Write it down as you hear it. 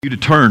You to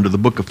turn to the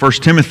book of 1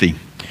 Timothy.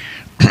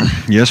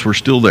 Yes, we're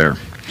still there.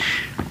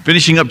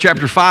 Finishing up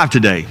chapter 5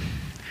 today.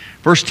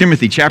 1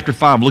 Timothy chapter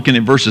 5, looking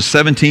at verses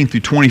 17 through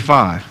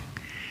 25.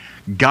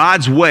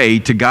 God's way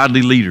to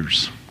godly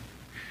leaders.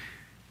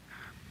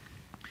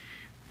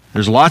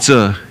 There's lots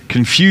of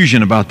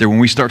confusion about there when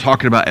we start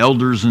talking about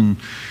elders and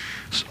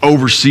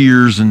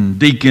overseers and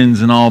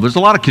deacons and all. There's a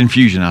lot of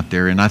confusion out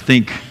there, and I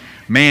think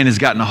man has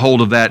gotten a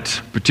hold of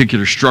that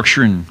particular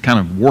structure and kind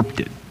of warped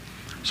it.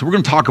 So we're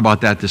going to talk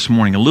about that this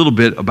morning, a little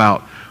bit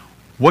about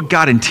what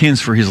God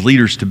intends for His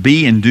leaders to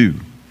be and do,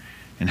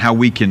 and how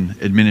we can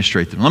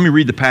administrate them. Let me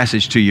read the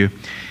passage to you,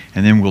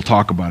 and then we'll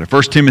talk about it.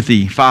 1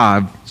 Timothy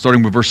 5,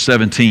 starting with verse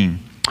 17.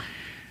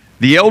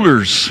 The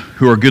elders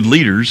who are good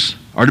leaders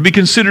are to be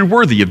considered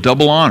worthy of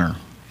double honor,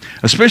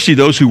 especially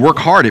those who work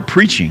hard at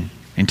preaching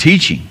and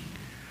teaching.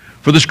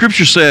 For the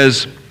Scripture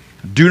says,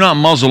 "Do not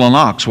muzzle an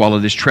ox while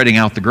it is treading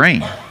out the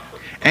grain,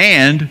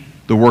 and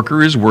the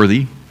worker is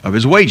worthy of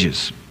his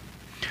wages."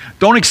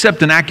 Don't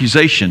accept an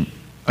accusation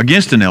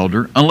against an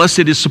elder unless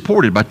it is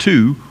supported by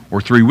 2 or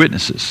 3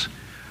 witnesses.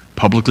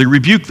 Publicly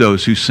rebuke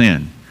those who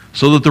sin,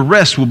 so that the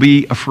rest will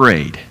be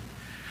afraid.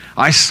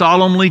 I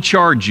solemnly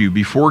charge you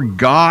before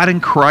God and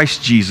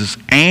Christ Jesus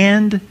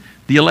and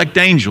the elect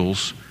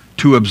angels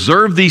to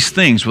observe these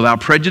things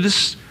without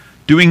prejudice,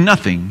 doing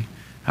nothing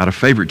out of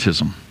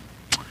favoritism.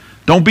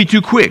 Don't be too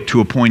quick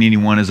to appoint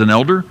anyone as an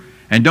elder,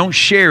 and don't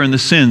share in the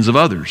sins of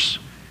others.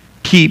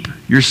 Keep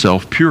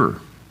yourself pure.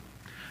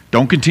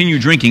 Don't continue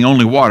drinking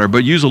only water,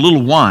 but use a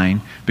little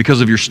wine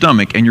because of your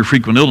stomach and your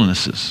frequent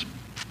illnesses.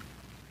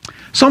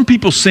 Some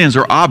people's sins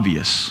are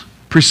obvious,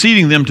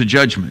 preceding them to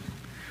judgment,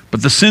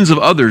 but the sins of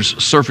others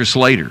surface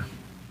later.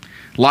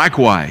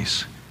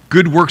 Likewise,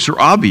 good works are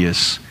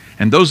obvious,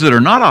 and those that are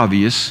not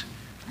obvious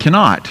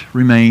cannot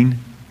remain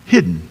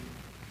hidden.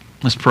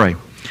 Let's pray.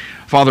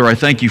 Father, I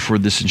thank you for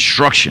this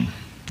instruction,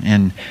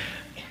 and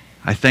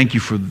I thank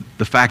you for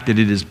the fact that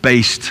it is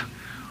based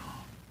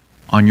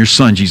on your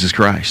Son, Jesus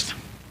Christ.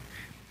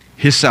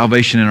 His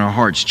salvation in our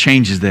hearts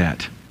changes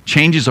that,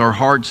 changes our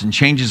hearts and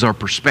changes our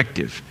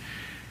perspective,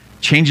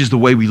 changes the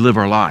way we live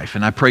our life.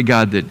 And I pray,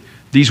 God, that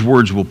these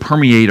words will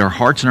permeate our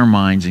hearts and our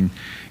minds and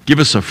give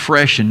us a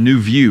fresh and new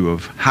view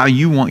of how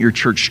you want your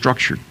church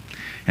structured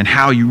and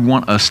how you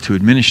want us to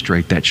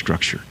administrate that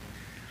structure.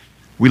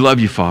 We love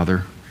you,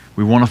 Father.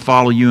 We want to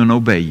follow you and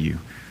obey you.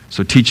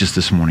 So teach us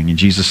this morning. In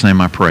Jesus'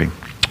 name I pray.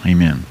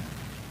 Amen.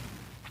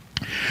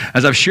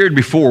 As I've shared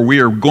before, we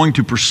are going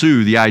to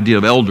pursue the idea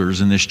of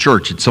elders in this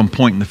church at some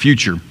point in the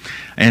future.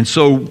 And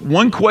so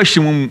one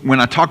question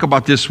when I talk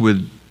about this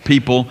with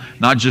people,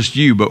 not just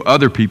you, but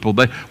other people,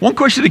 one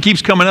question that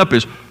keeps coming up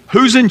is,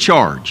 who's in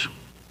charge?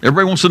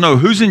 Everybody wants to know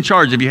who's in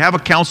charge. If you have a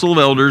council of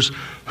elders,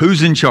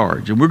 who's in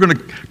charge? And we're going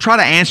to try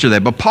to answer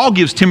that. But Paul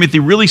gives Timothy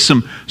really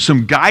some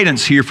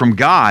guidance here from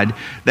God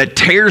that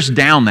tears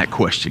down that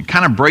question,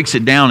 kind of breaks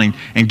it down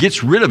and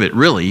gets rid of it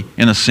really,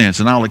 in a sense.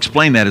 And I'll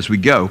explain that as we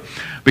go.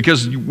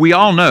 Because we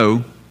all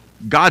know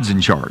God's in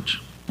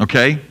charge,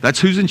 okay? That's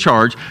who's in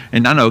charge.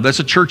 And I know that's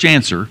a church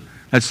answer.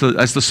 That's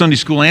the Sunday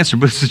school answer,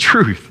 but it's the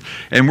truth.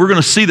 And we're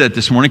going to see that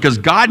this morning because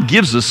God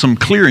gives us some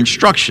clear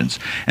instructions.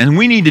 And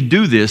we need to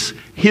do this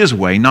His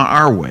way, not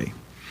our way.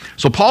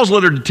 So Paul's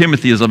letter to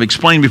Timothy, as I've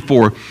explained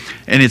before,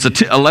 and it's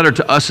a letter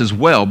to us as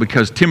well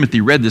because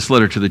Timothy read this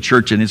letter to the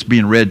church and it's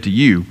being read to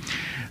you.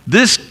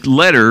 This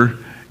letter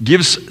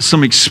gives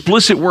some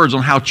explicit words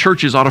on how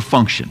churches ought to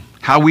function,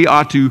 how we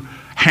ought to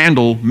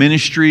handle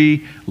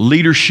ministry,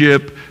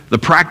 leadership, the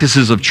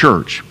practices of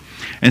church.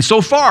 And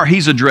so far,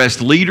 he's addressed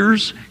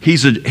leaders,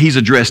 he's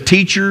addressed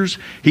teachers,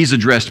 he's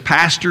addressed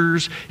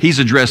pastors, he's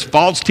addressed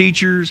false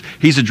teachers,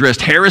 he's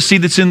addressed heresy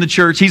that's in the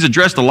church. He's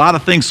addressed a lot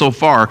of things so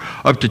far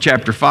up to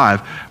chapter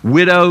 5.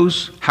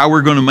 Widows, how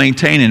we're going to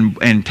maintain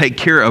and take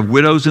care of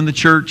widows in the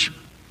church.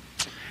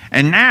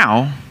 And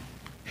now,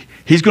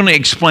 he's going to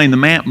explain the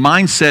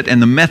mindset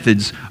and the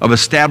methods of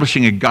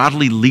establishing a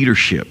godly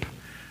leadership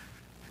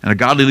and a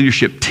godly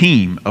leadership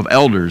team of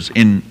elders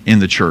in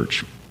the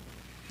church.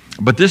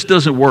 But this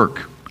doesn't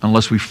work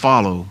unless we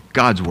follow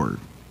God's word.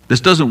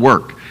 This doesn't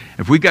work.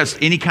 If we've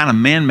got any kind of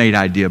man-made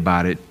idea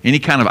about it, any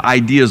kind of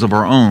ideas of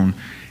our own,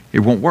 it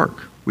won't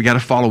work. We got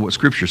to follow what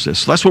Scripture says.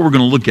 So that's what we're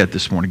going to look at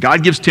this morning.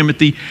 God gives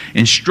Timothy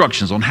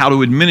instructions on how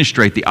to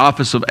administrate the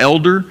office of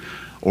elder,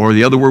 or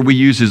the other word we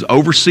use is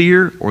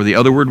overseer, or the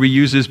other word we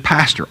use is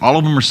pastor. All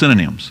of them are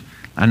synonyms.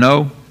 I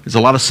know there's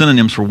a lot of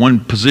synonyms for one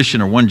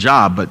position or one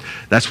job, but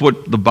that's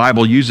what the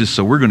Bible uses,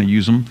 so we're going to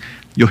use them.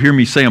 You'll hear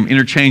me say them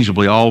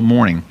interchangeably all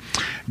morning.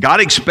 God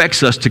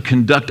expects us to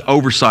conduct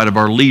oversight of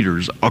our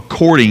leaders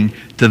according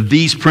to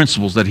these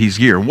principles that He's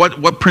here.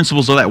 What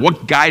principles are that?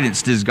 What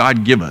guidance does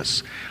God give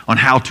us on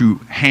how to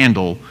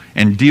handle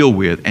and deal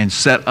with and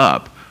set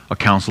up a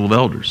council of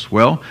elders?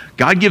 Well,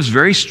 God gives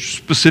very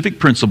specific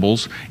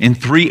principles in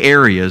 3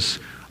 areas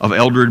of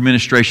elder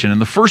administration. And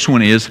the first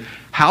one is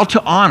how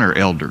to honor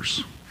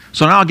elders.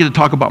 So now I'll get to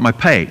talk about my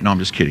pay. No, I'm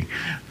just kidding.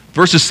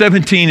 Verses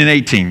 17 and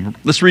 18.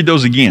 Let's read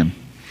those again.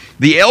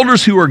 The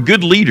elders who are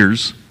good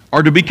leaders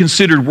are to be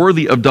considered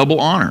worthy of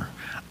double honor,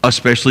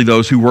 especially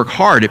those who work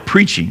hard at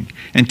preaching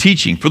and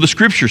teaching. For the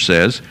scripture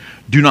says,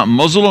 do not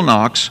muzzle an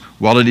ox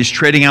while it is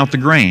treading out the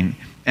grain,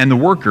 and the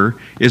worker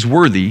is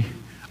worthy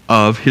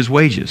of his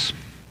wages.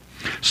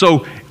 So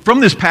from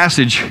this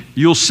passage,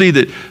 you'll see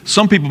that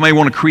some people may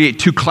want to create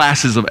two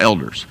classes of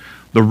elders,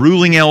 the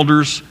ruling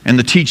elders and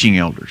the teaching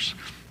elders.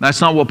 That's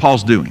not what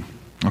Paul's doing,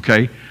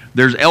 okay?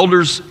 There's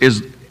elders,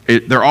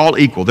 they're all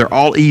equal, they're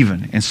all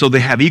even, and so they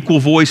have equal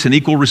voice and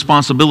equal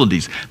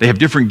responsibilities. They have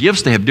different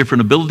gifts, they have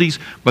different abilities,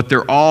 but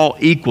they're all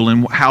equal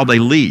in how they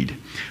lead.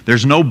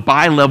 There's no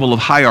bi-level of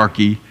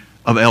hierarchy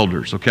of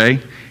elders, okay?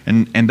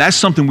 And that's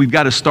something we've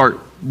got to start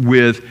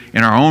with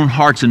in our own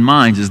hearts and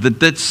minds, is that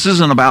this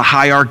isn't about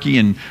hierarchy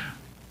and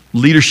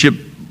leadership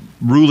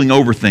ruling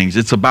over things.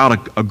 It's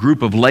about a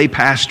group of lay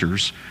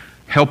pastors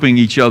helping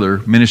each other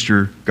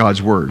minister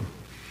God's word.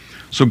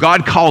 So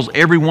God calls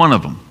every one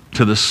of them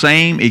to the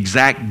same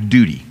exact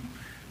duty: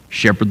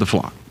 shepherd the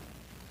flock.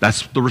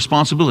 That's the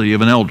responsibility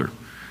of an elder,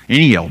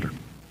 any elder.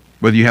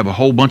 Whether you have a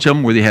whole bunch of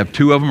them, whether you have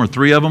 2 of them or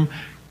 3 of them,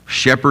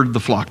 shepherd the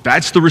flock.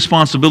 That's the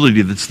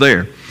responsibility that's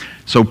there.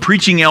 So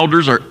preaching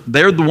elders,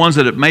 they're the ones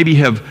that maybe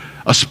have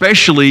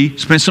especially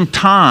spent some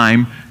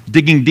time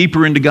digging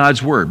deeper into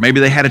God's word. Maybe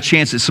they had a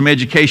chance at some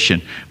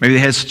education. Maybe they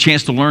had a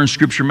chance to learn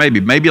scripture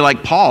maybe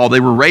like Paul, they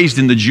were raised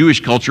in the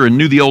Jewish culture and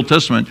knew the Old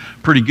Testament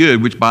pretty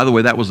good, which, by the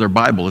way, that was their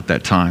Bible at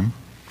that time.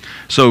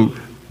 So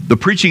the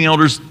preaching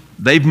elders,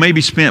 they've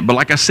maybe spent, but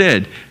like I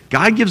said,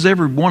 God gives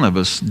every one of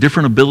us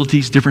different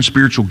abilities, different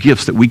spiritual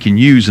gifts that we can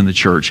use in the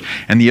church,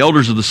 and the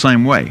elders are the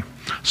same way.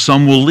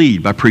 Some will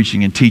lead by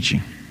preaching and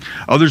teaching.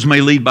 Others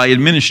may lead by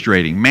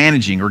administrating,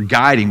 managing, or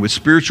guiding with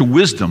spiritual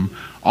wisdom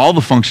all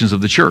the functions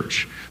of the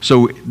church.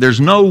 So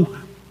there's no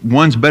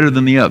one's better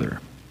than the other,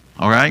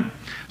 all right?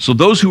 So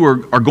those who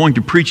are going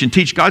to preach and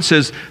teach, God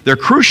says they're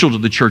crucial to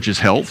the church's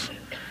health.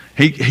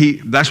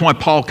 That's why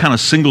Paul kind of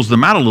singles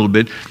them out a little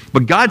bit,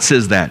 but God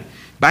says that.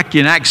 Back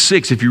in Acts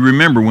 6, if you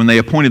remember, when they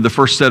appointed the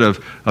first set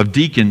of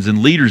deacons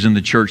and leaders in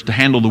the church to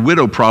handle the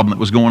widow problem that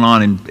was going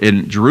on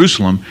in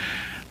Jerusalem,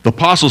 the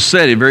apostles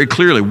said it very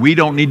clearly: we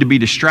don't need to be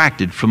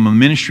distracted from the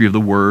ministry of the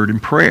word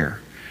and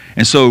prayer.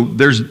 And so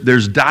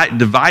there's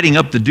dividing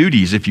up the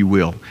duties, if you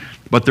will,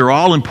 but they're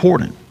all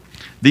important.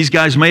 These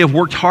guys may have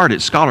worked hard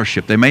at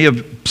scholarship. They may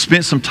have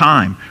spent some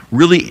time,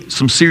 really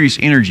some serious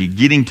energy,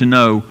 getting to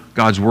know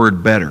God's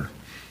word better.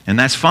 And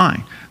that's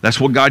fine. That's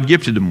what God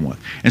gifted them with.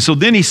 And so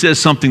then he says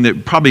something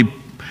that probably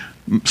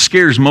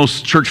scares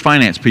most church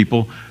finance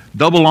people: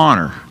 double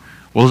honor.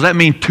 Well, does that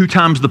mean 2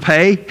 times the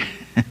pay?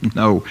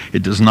 No,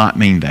 it does not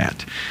mean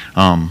that.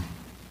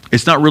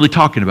 It's not really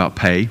talking about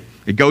pay.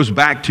 It goes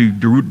back to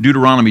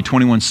Deuteronomy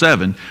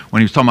 21:7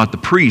 when he was talking about the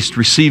priest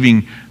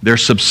receiving their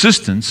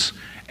subsistence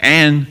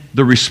and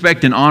the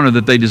respect and honor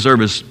that they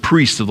deserve as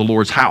priests of the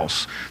Lord's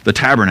house, the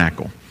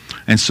tabernacle.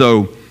 And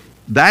so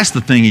that's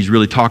the thing he's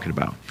really talking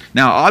about.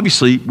 Now,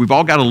 obviously, we've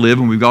all got to live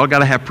and we've all got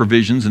to have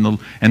provisions. And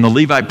the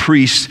Levite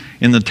priests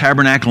in the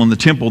tabernacle and the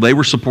temple, they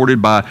were supported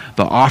by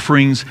the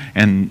offerings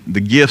and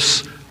the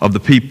gifts of the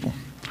people.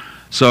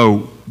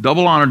 So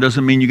double honor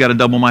doesn't mean you got to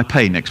double my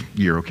pay next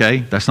year, okay?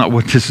 That's not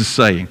what this is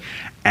saying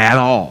at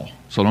all.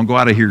 So don't go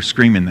out of here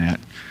screaming that.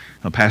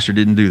 The pastor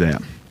didn't do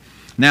that.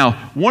 Now,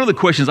 one of the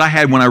questions I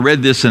had when I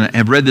read this, and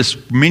have read this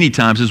many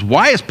times, is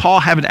why is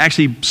Paul having to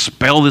actually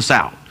spell this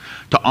out,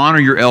 to honor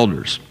your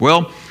elders?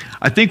 Well,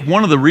 I think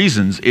one of the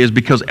reasons is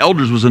because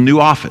elders was a new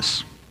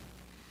office.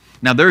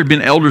 Now, there had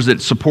been elders that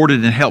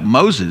supported and helped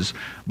Moses,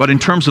 but in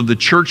terms of the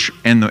church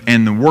and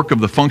the work of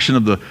the function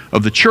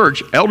of the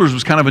church, elders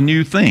was kind of a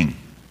new thing.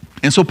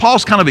 And so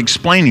Paul's kind of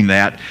explaining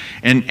that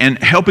and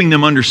helping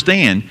them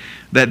understand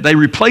that they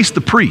replaced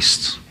the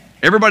priests.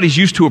 Everybody's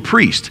used to a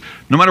priest.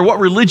 No matter what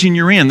religion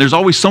you're in, there's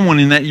always someone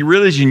in that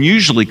religion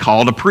usually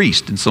called a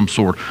priest in some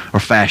sort or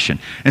fashion.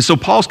 And so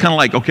Paul's kind of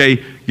like,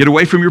 okay, get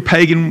away from your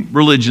pagan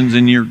religions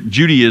and your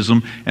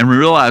Judaism and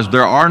realize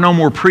there are no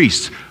more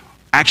priests.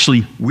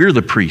 Actually, we're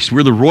the priests.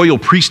 We're the royal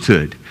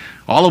priesthood.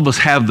 All of us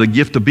have the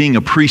gift of being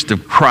a priest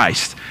of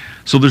Christ.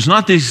 So there's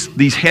not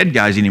these head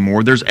guys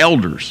anymore. There's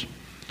elders.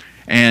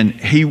 And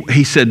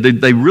he said that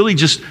they really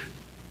just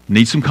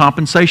need some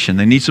compensation.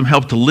 They need some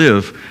help to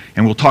live,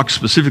 and we'll talk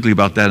specifically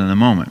about that in a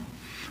moment.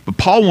 But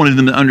Paul wanted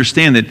them to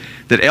understand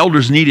that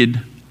elders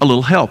needed a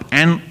little help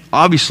and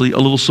obviously a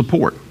little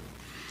support.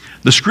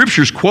 The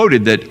scriptures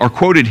are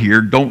quoted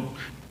here, don't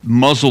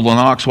muzzle an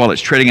ox while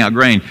it's treading out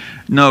grain.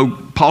 No,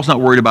 Paul's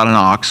not worried about an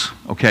ox,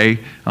 okay?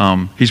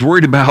 He's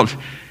worried about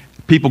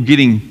people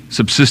getting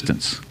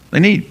subsistence.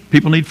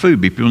 People need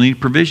food, people need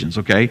provisions,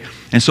 okay?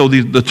 And so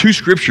the 2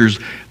 scriptures,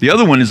 the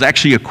other one is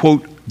actually a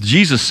quote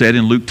Jesus said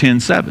in Luke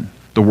 10:7.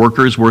 The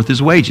worker is worth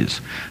his wages.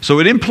 So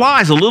it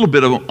implies a little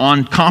bit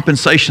on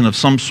compensation of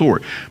some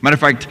sort. Matter of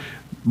fact,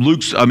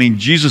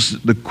 Jesus,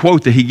 the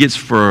quote that he gets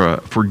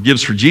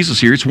gives for Jesus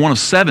here, it's one of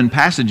 7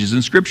 passages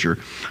in Scripture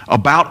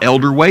about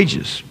elder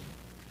wages.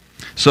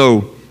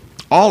 So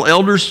all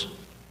elders,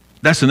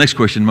 that's the next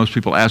question most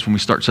people ask when we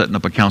start setting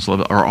up a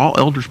council. Are all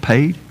elders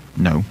paid?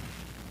 No,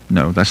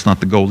 that's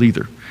not the goal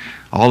either.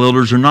 All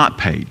elders are not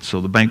paid,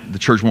 so the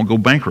church won't go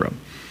bankrupt.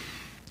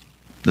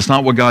 That's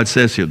not what God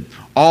says here.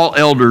 All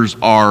elders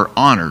are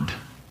honored,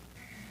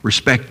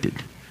 respected,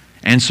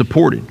 and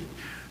supported,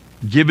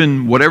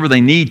 given whatever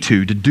they need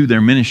to do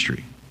their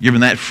ministry,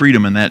 given that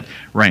freedom and that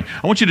reign.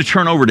 I want you to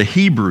turn over to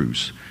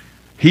Hebrews.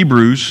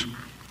 Hebrews,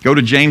 go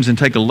to James and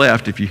take a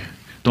left if you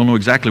don't know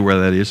exactly where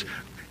that is.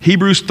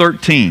 Hebrews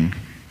 13.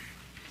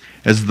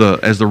 As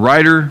the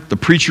writer, the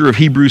preacher of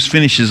Hebrews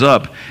finishes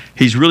up,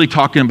 he's really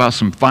talking about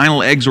some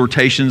final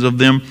exhortations of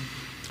them.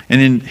 And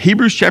in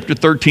Hebrews chapter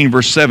 13,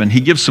 verse 7, he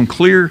gives some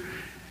clear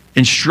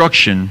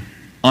instruction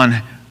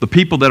on the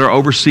people that are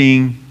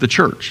overseeing the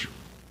church.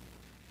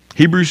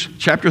 Hebrews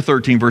chapter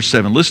 13, verse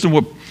 7. Listen to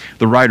what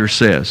the writer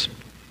says.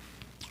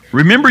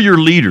 Remember your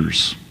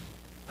leaders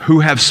who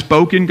have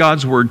spoken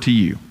God's word to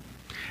you.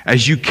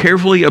 As you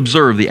carefully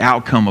observe the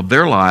outcome of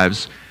their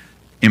lives,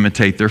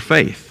 imitate their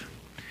faith.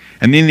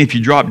 And then if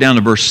you drop down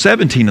to verse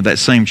 17 of that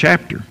same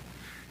chapter,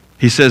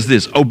 he says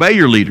this, obey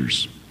your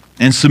leaders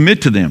and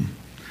submit to them,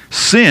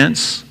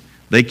 since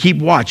they keep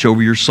watch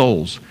over your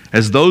souls,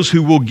 as those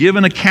who will give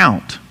an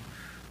account,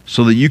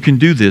 so that you can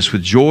do this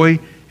with joy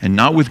and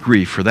not with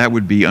grief, for that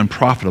would be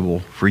unprofitable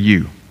for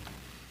you.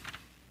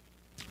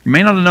 You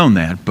may not have known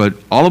that, but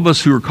all of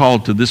us who are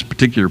called to this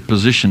particular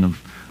position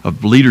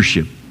of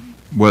leadership,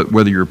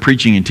 whether you're a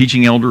preaching and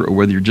teaching elder or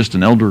whether you're just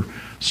an elder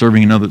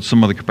serving in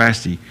some other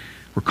capacity,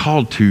 we're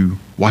called to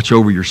watch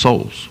over your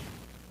souls.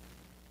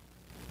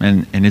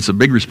 And it's a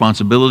big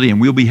responsibility, and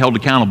we'll be held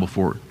accountable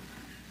for it.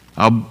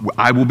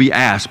 I will be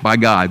asked by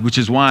God, which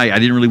is why I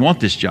didn't really want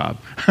this job.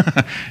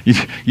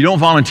 You don't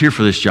volunteer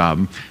for this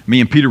job. Me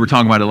and Peter were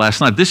talking about it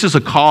last night. This is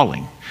a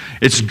calling.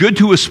 It's good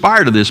to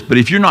aspire to this, but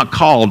if you're not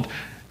called,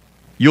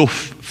 you'll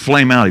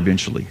flame out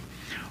eventually.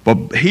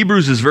 But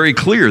Hebrews is very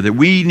clear that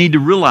we need to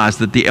realize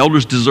that the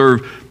elders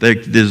deserve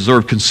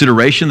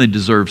consideration, they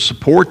deserve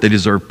support, they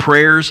deserve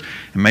prayers,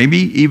 and maybe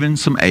even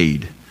some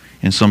aid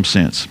in some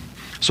sense.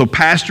 So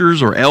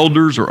pastors or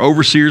elders or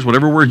overseers,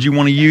 whatever words you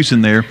want to use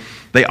in there,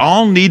 they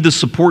all need the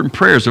support and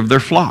prayers of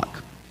their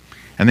flock.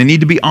 And they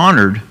need to be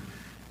honored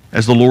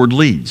as the Lord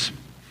leads.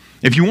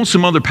 If you want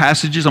some other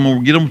passages, I'm going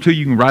to get them to you.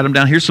 You can write them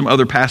down. Here's some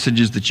other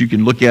passages that you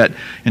can look at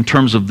in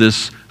terms of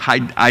this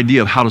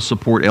idea of how to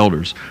support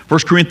elders. 1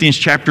 Corinthians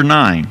chapter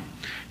 9.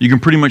 You can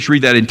pretty much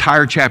read that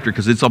entire chapter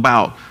because it's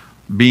about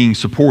being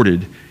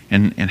supported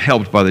and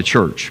helped by the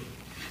church.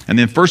 And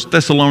then 1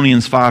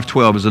 Thessalonians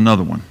 5:12 is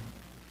another one.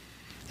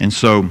 And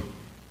so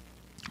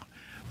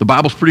the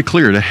Bible's pretty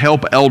clear to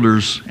help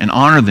elders and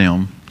honor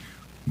them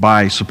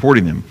by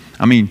supporting them.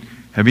 I mean,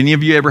 have any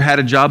of you ever had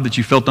a job that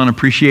you felt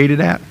unappreciated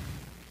at?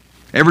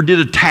 Ever did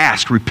a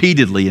task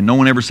repeatedly and no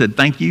one ever said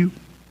thank you?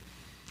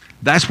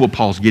 That's what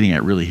Paul's getting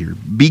at really here.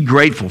 Be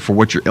grateful for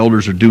what your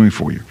elders are doing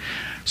for you.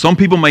 Some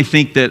people may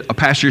think that a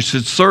pastor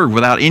should serve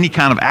without any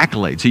kind of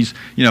accolades.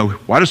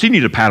 Why does he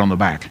need a pat on the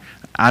back?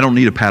 I don't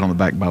need a pat on the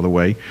back, by the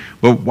way.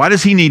 But why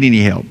does he need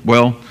any help?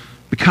 Well,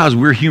 because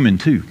we're human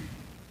too.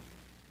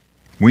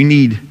 We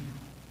need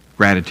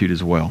gratitude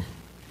as well.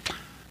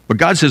 But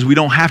God says we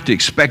don't have to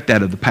expect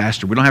that of the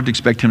pastor. We don't have to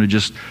expect him to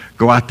just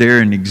go out there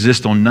and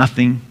exist on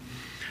nothing.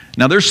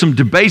 Now, there's some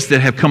debates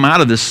that have come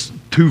out of this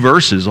 2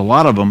 verses, a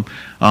lot of them,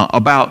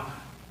 about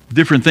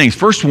different things.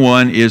 First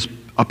one is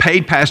a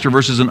paid pastor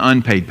versus an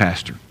unpaid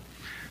pastor.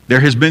 There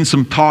has been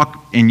some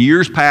talk in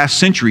years past,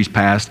 centuries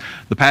past,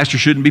 the pastor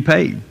shouldn't be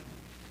paid.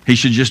 He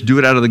should just do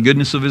it out of the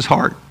goodness of his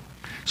heart.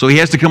 So he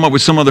has to come up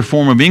with some other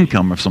form of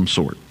income of some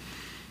sort.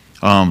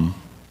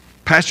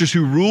 Pastors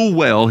who rule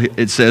well,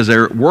 it says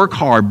there, work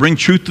hard, bring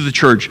truth to the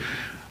church.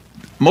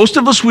 Most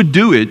of us would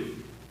do it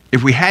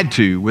if we had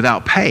to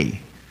without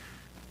pay.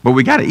 But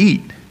we got to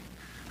eat.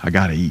 I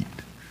got to eat.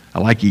 I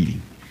like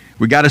eating.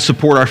 We got to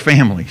support our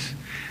families.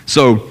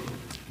 So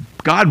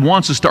God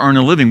wants us to earn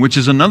a living, which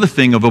is another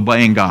thing of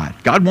obeying God.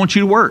 God wants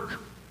you to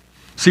work.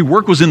 See,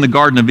 work was in the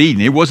Garden of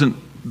Eden.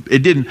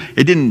 It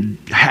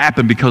didn't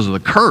happen because of the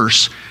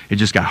curse. It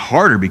just got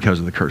harder because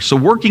of the curse. So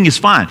working is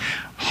fine.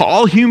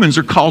 All humans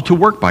are called to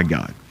work by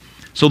God.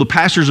 So the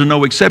pastors are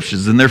no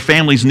exceptions, and their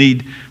families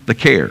need the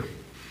care.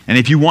 And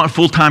if you want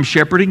full-time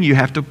shepherding, you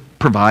have to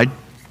provide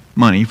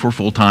money for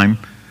full-time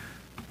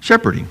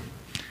shepherding.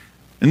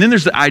 And then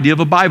there's the idea of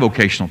a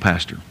bivocational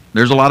pastor.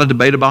 There's a lot of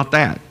debate about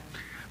that.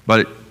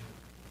 But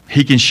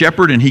he can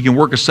shepherd and he can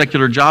work a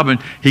secular job and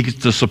he gets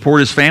to support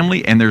his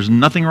family, and there's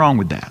nothing wrong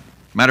with that.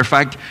 Matter of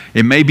fact,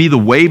 it may be the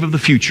wave of the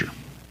future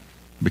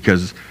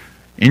because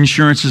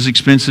insurance is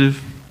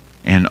expensive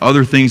and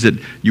other things that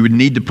you would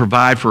need to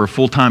provide for a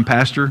full-time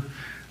pastor,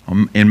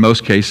 in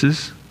most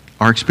cases,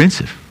 are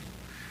expensive.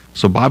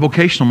 So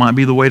bivocational might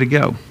be the way to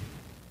go.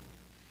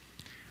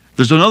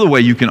 There's another way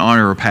you can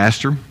honor a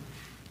pastor.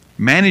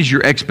 Manage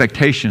your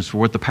expectations for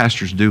what the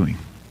pastor's doing.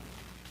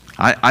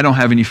 I don't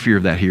have any fear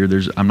of that here.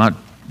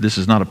 This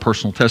is not a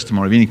personal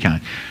testimony of any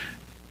kind.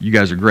 You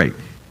guys are great,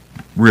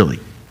 really.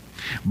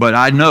 But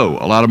I know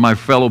a lot of my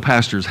fellow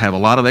pastors have a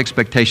lot of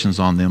expectations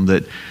on them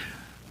that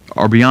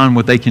are beyond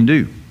what they can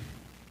do.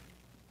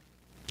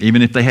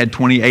 Even if they had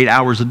 28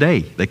 hours a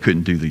day, they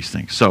couldn't do these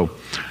things. So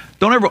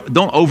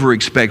don't over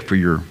expect for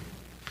your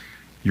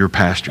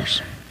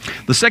pastors.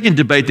 The second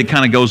debate that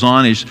kind of goes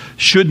on is,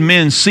 should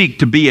men seek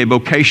to be a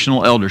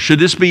vocational elder? Should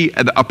this be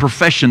a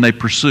profession they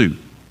pursue?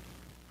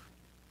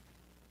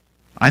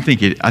 I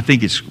think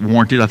it's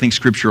warranted. I think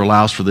Scripture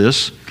allows for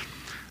this.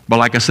 But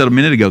like I said a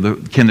minute ago,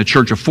 can the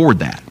church afford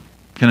that?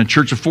 Can a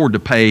church afford to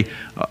pay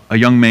a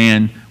young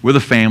man with a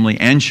family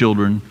and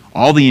children,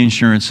 all the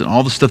insurance and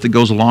all the stuff that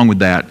goes along with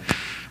that,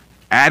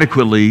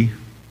 adequately?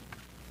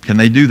 Can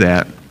they do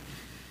that?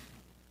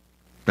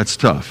 That's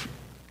tough.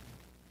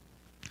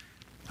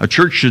 A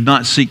church should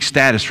not seek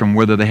status from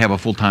whether they have a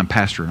full-time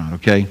pastor or not,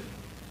 okay?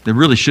 There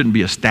really shouldn't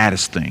be a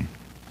status thing.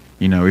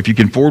 You know, if you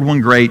can afford one,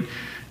 great.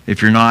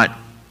 If you're not,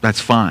 that's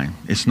fine.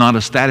 It's not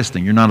a status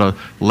thing. You're not a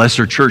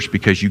lesser church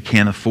because you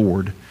can't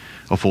afford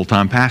a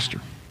full-time pastor.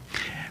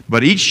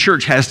 But each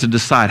church has to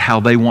decide how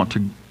they want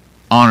to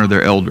honor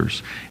their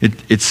elders.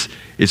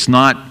 It's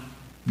not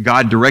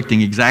God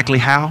directing exactly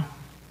how,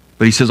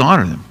 but He says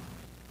honor them.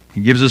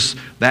 He gives us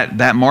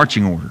that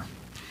marching order.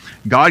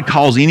 God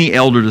calls any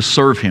elder to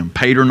serve Him,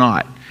 paid or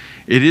not.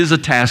 It is a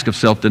task of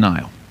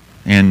self-denial.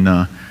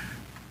 And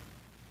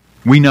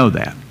we know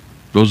that,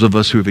 those of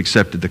us who have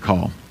accepted the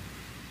call.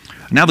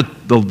 Now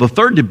the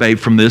third debate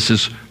from this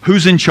is,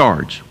 who's in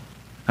charge?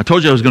 I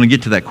told you I was going to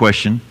get to that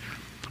question.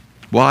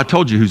 Well, I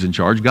told you who's in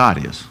charge.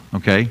 God is,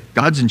 okay?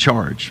 God's in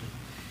charge.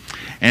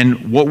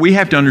 And what we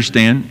have to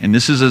understand, and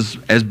this is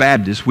as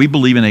Baptists, we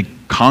believe in a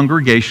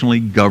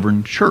congregationally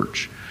governed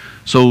church.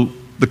 So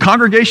the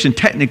congregation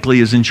technically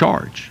is in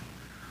charge.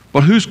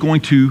 But who's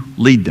going to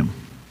lead them?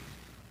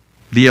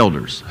 The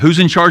elders. Who's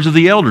in charge of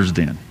the elders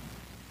then?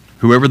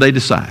 Whoever they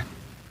decide.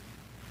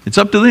 It's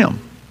up to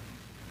them.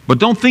 But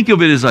don't think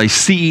of it as a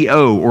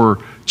CEO or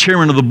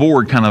chairman of the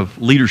board kind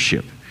of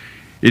leadership.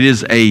 It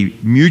is a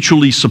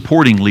mutually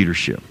supporting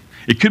leadership.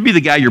 It could be the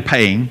guy you're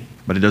paying,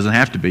 but it doesn't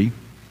have to be.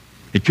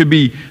 It could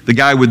be the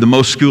guy with the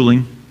most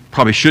schooling.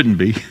 Probably shouldn't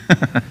be.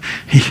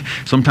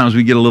 Sometimes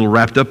we get a little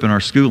wrapped up in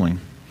our schooling.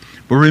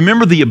 But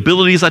remember the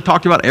abilities I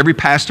talked about?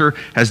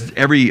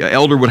 Every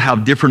elder would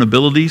have different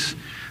abilities.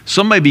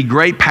 Some may be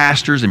great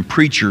pastors and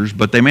preachers,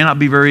 but they may not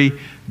be very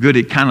good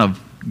at kind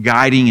of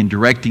guiding and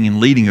directing and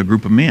leading a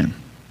group of men.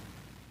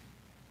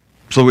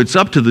 So it's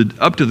up to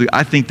the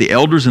I think the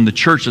elders in the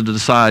church to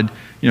decide,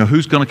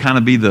 who's going to kind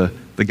of be the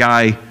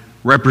guy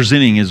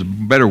representing, is a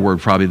better word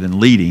probably than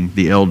leading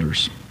the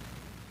elders.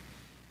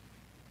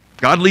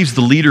 God leaves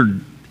the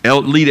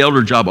lead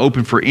elder job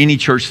open for any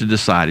church to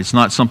decide. It's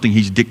not something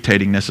He's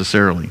dictating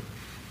necessarily.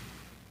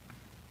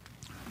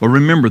 But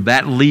remember,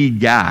 that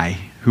lead guy,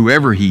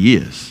 whoever he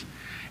is,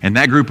 and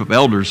that group of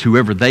elders,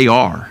 whoever they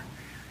are,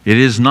 it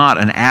is not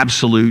an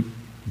absolute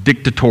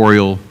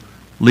dictatorial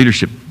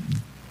leadership.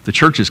 The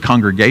church is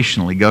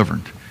congregationally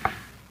governed.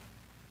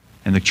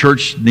 And the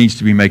church needs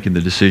to be making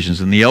the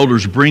decisions. And the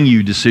elders bring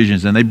you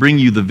decisions, and they bring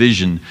you the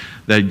vision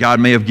that God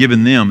may have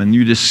given them, and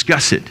you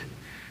discuss it.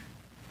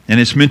 And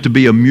it's meant to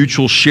be a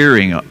mutual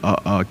sharing,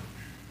 a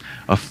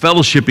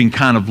fellowshipping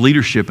kind of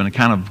leadership and a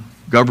kind of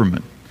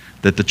government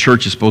that the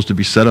church is supposed to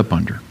be set up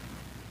under.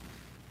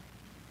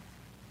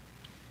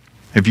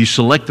 If you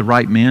select the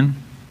right men,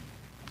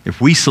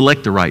 if we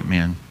select the right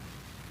men,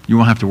 you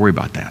won't have to worry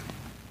about that.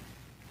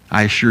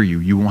 I assure you,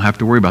 you won't have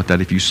to worry about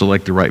that if you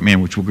select the right man,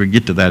 which we're going to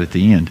get to that at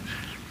the end.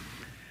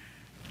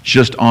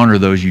 Just honor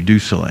those you do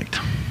select.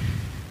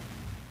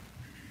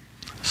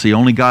 See,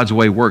 only God's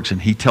way works,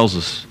 and He tells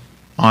us,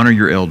 honor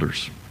your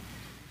elders.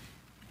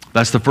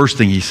 That's the first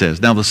thing He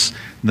says. Now,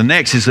 the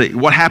next is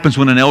what happens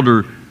when an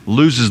elder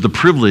loses the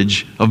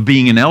privilege of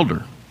being an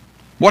elder?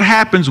 What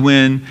happens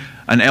when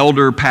an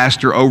elder,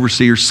 pastor,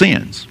 overseer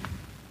sins?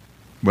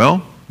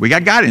 Well, we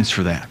got guidance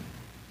for that.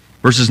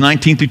 Verses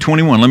 19 through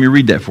 21. Let me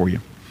read that for you.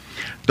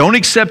 Don't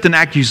accept an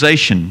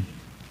accusation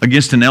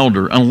against an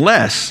elder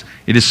unless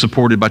it is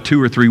supported by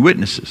 2 or 3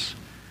 witnesses.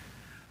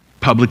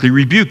 Publicly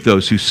rebuke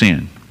those who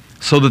sin,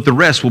 so that the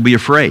rest will be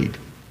afraid.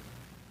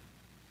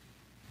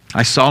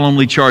 I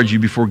solemnly charge you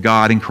before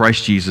God and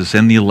Christ Jesus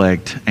and the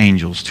elect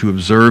angels to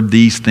observe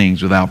these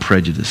things without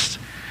prejudice.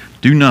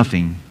 Do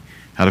nothing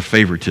out of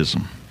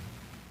favoritism.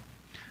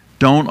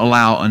 Don't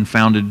allow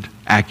unfounded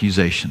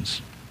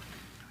accusations.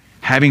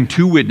 Having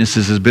 2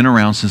 witnesses has been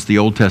around since the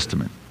Old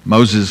Testament.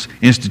 Moses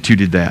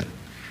instituted that.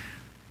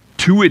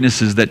 2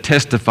 witnesses that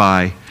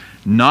testify,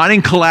 not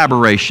in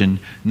collaboration,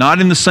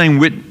 not in the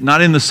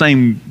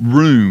same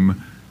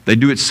room. They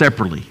do it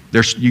separately.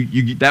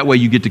 That way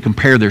you get to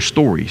compare their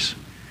stories.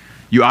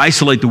 You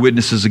isolate the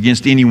witnesses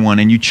against anyone,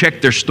 and you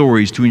check their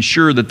stories to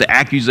ensure that the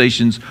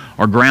accusations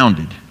are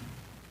grounded.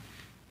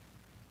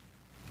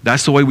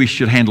 That's the way we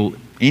should handle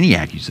any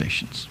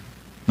accusations,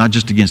 not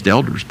just against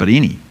elders, but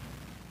any.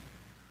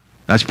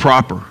 That's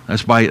proper.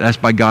 That's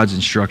by God's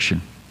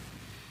instruction.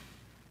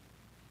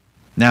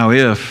 Now,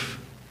 if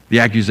the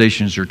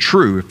accusations are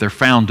true, if they're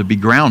found to be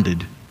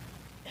grounded,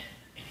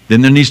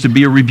 then there needs to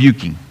be a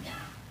rebuking,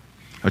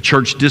 a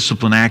church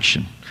discipline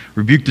action.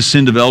 Rebuke the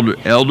sin of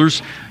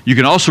elders. You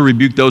can also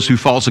rebuke those who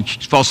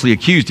falsely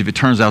accused if it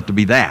turns out to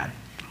be that.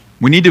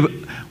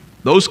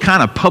 Those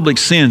kind of public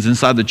sins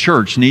inside the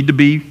church need to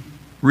be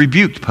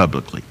rebuked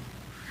publicly.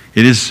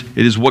 It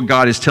is what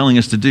God is telling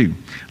us to do.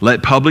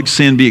 Let public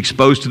sin be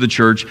exposed to the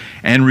church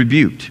and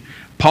rebuked.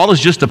 Paul is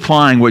just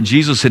applying what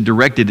Jesus had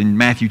directed in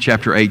Matthew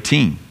chapter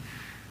 18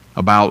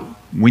 about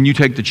when you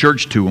take the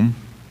church to them,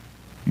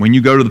 when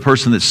you go to the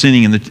person that's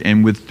sinning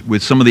and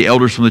with some of the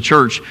elders from the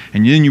church,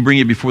 and then you bring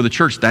it before the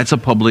church, that's a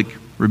public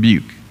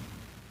rebuke.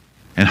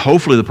 And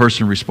hopefully the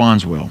person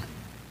responds well.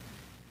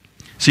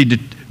 See,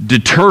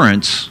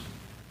 deterrence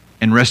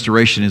and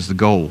restoration is the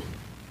goal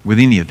with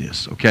any of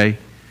this, okay?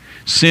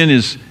 Sin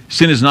is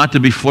not to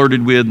be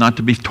flirted with, not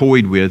to be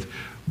toyed with,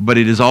 but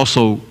it is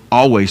also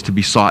always to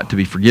be sought to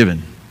be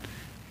forgiven.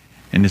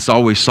 And it's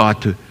always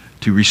sought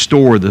to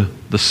restore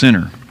the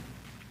sinner.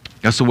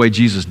 That's the way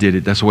Jesus did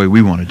it. That's the way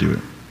we want to do it.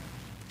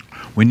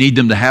 We need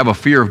them to have a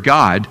fear of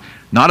God,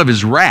 not of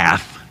His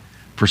wrath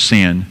for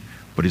sin,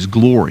 but His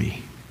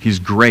glory, His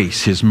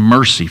grace, His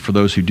mercy for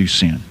those who do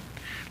sin.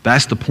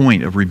 That's the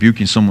point of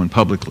rebuking someone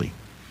publicly.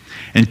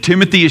 And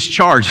Timothy is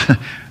charged,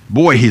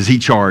 boy is he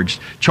charged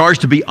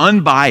to be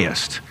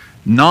unbiased,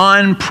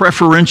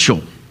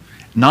 non-preferential,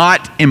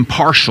 not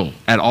impartial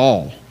at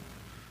all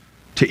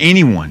to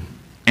anyone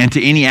and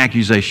to any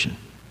accusation.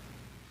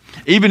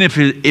 Even if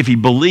he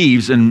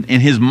believes in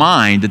his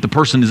mind that the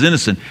person is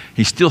innocent,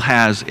 he still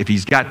has, if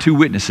he's got two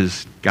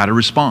witnesses, got to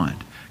respond,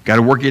 got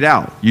to work it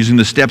out using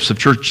the steps of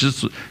church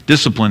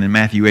discipline in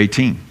Matthew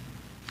 18.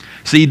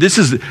 See,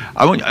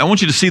 I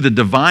want you to see the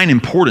divine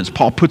importance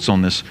Paul puts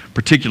on this,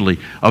 particularly,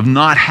 of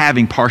not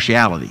having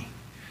partiality.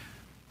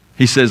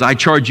 He says, I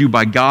charge you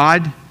by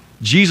God,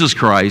 Jesus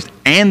Christ,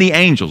 and the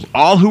angels,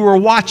 all who are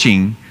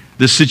watching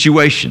this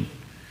situation.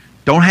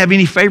 Don't have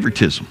any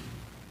favoritism.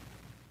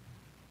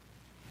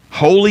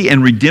 Holy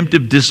and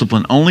redemptive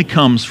discipline only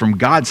comes from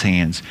God's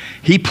hands.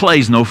 He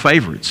plays no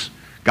favorites.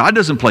 God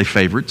doesn't play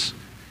favorites.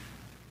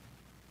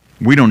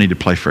 We don't need to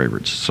play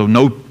favorites. So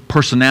no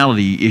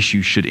personality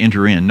issues should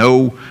enter in.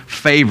 No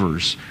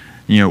favors.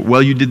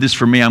 Well, you did this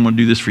for me, I'm going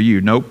to do this for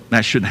you. Nope,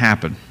 that shouldn't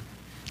happen.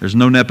 There's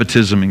no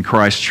nepotism in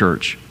Christ's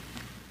church.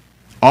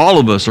 All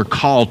of us are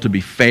called to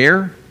be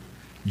fair,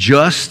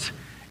 just,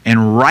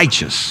 and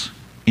righteous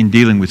in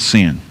dealing with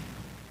sin.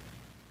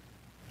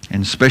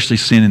 And especially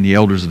sin in the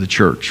elders of the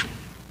church.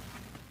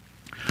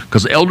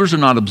 Because elders are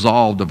not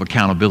absolved of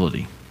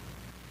accountability.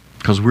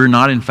 Because we're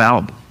not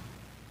infallible.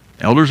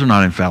 Elders are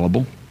not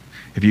infallible.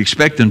 If you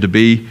expect them to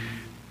be,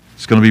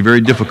 it's going to be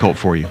very difficult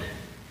for you.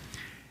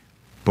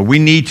 But we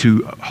need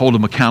to hold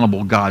them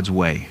accountable God's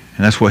way.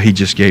 And that's what He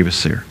just gave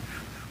us there.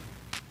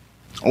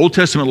 Old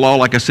Testament law,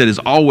 like I said, has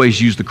always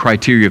used the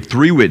criteria of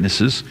 3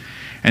 witnesses.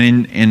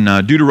 And in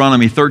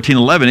Deuteronomy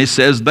 13:11, it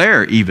says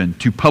there even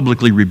to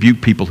publicly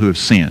rebuke people who have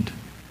sinned.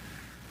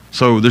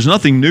 So there's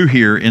nothing new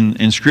here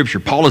in Scripture.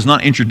 Paul is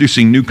not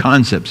introducing new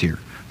concepts here.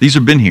 These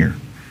have been here.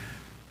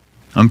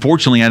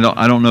 Unfortunately, I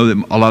don't know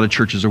that a lot of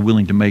churches are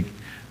willing to make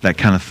that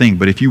kind of thing.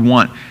 But if you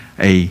want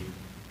a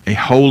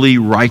holy,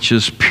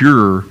 righteous,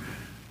 pure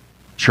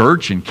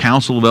church and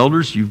council of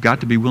elders, you've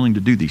got to be willing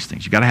to do these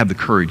things. You've got to have the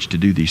courage to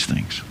do these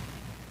things.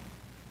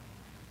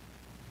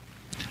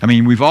 I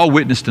mean, we've all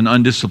witnessed an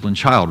undisciplined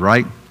child,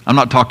 right? I'm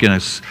not talking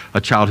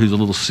a child who's a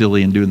little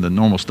silly and doing the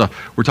normal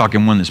stuff. We're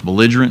talking one that's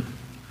belligerent.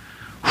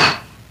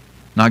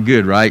 Not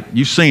good, right?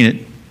 You've seen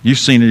it. You've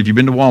seen it. If you've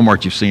been to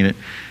Walmart, you've seen it.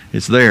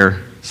 It's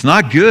there. It's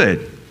not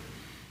good.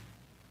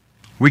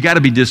 We got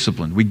to be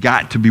disciplined. We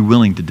got to be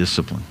willing to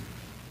discipline.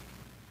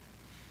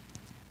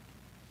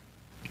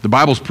 The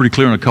Bible's pretty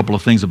clear on a couple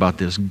of things about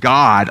this.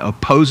 God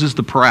opposes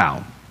the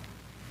proud,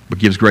 but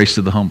gives grace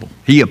to the humble.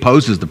 He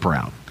opposes the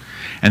proud.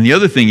 And the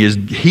other thing is,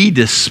 He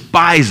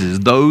despises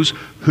those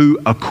who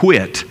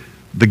acquit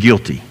the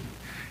guilty.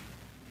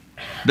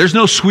 There's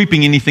no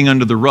sweeping anything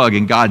under the rug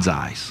in God's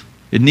eyes.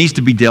 It needs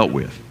to be dealt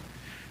with.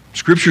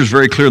 Scripture is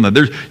very clear on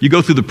that. You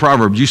go through the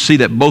Proverbs, you see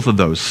that both of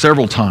those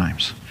several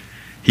times.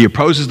 He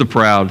opposes the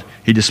proud.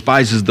 He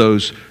despises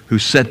those who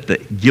set the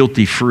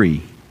guilty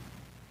free.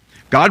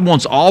 God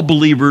wants all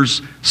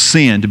believers'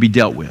 sin to be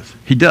dealt with.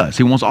 He does.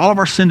 He wants all of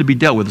our sin to be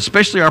dealt with,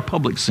 especially our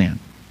public sin.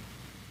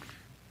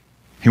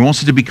 He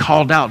wants it to be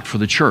called out for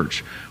the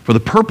church for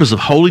the purpose of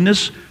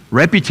holiness,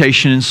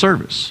 reputation, and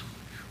service.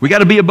 We got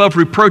to be above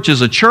reproach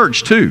as a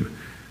church too.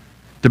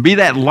 To be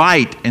that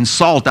light and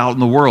salt out in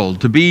the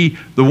world. To be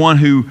the one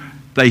who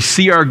they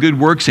see our good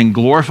works and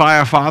glorify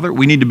our Father.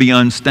 We need to be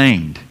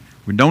unstained.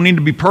 We don't need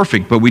to be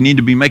perfect, but we need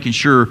to be making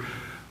sure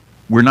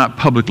we're not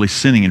publicly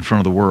sinning in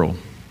front of the world.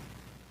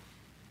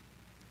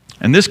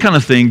 And this kind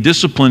of thing,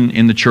 discipline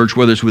in the church,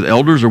 whether it's with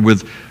elders or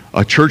with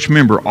a church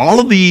member, all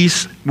of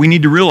these, we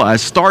need to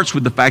realize, starts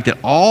with the fact that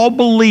all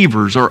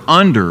believers are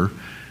under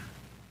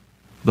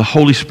the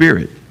Holy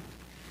Spirit.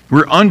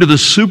 We're under the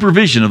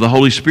supervision of the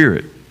Holy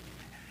Spirit.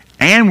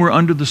 And we're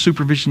under the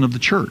supervision of the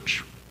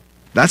church.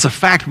 That's a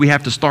fact we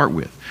have to start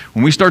with.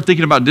 When we start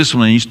thinking about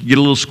discipline, and you get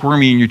a little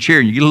squirmy in your chair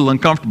and you get a little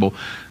uncomfortable,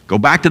 go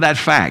back to that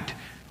fact.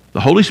 The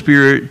Holy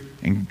Spirit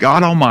and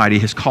God Almighty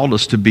has called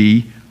us to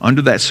be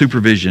under that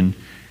supervision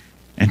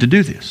and to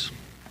do this.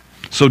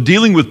 So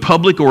dealing with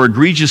public or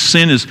egregious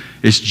sin is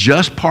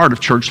just part of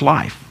church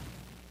life.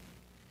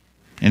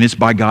 And it's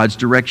by God's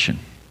direction.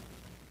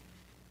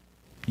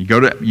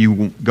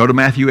 You go to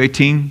Matthew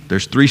 18,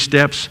 there's 3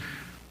 steps.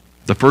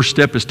 The first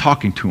step is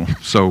talking to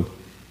them.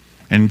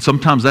 And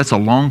sometimes that's a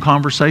long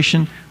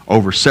conversation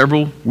over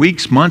several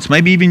weeks, months,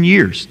 maybe even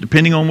years,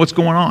 depending on what's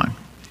going on.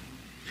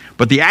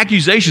 But the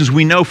accusations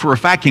we know for a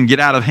fact can get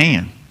out of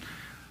hand.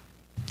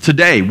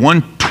 Today,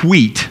 one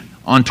tweet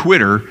on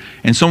Twitter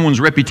and someone's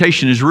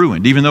reputation is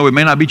ruined, even though it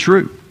may not be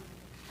true.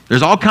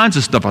 There's all kinds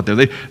of stuff out there.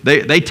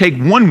 They take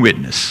one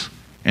witness,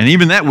 and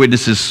even that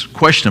witness is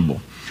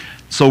questionable.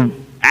 So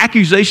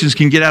accusations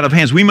can get out of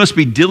hands. We must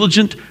be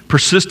diligent,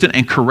 persistent,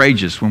 and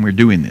courageous when we're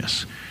doing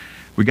this.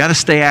 We got to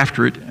stay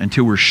after it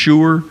until we're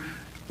sure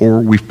or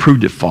we've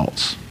proved it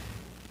false.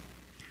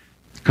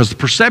 Because the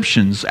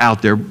perceptions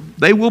out there,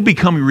 they will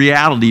become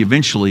reality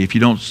eventually if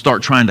you don't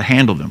start trying to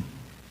handle them.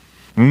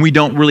 When we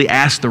don't really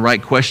ask the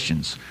right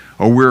questions,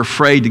 or we're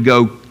afraid to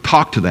go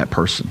talk to that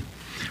person.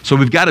 So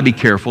we've got to be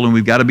careful and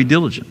we've got to be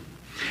diligent.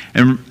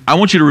 And I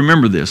want you to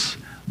remember this.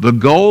 The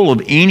goal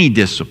of any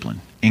discipline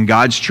in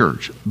God's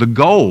church, the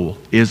goal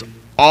is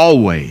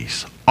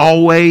always,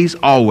 always,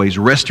 always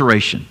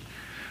restoration.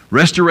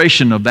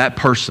 Restoration of that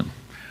person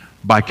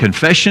by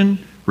confession,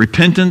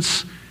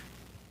 repentance,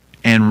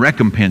 and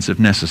recompense if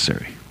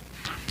necessary.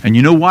 And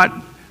you know what?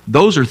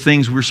 Those are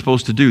things we're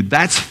supposed to do.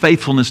 That's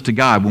faithfulness to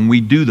God when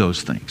we do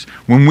those things.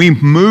 When we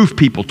move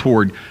people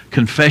toward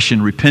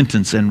confession,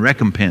 repentance, and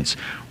recompense,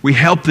 we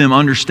help them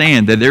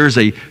understand that there is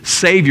a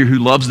Savior who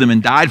loves them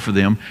and died for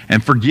them,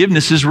 and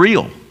forgiveness is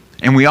real,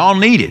 and we all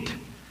need it.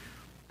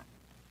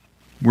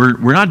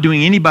 We're not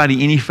doing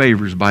anybody any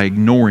favors by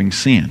ignoring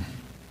sin.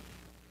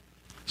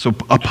 So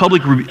a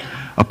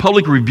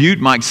public rebuke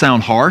might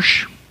sound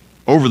harsh,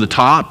 over the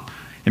top.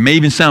 It may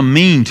even sound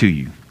mean to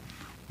you.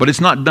 But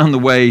it's not done the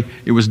way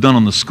it was done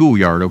on the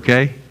schoolyard,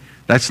 okay?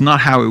 That's not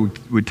how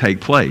it would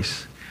take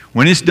place.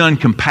 When it's done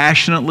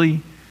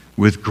compassionately,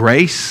 with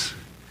grace,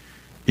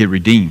 it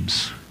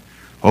redeems.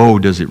 Oh,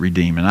 does it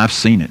redeem? And I've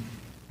seen it.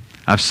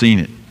 I've seen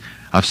it.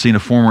 I've seen a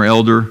former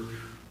elder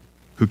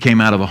who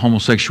came out of a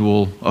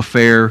homosexual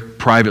affair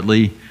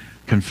privately,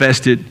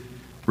 confessed it,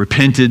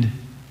 repented,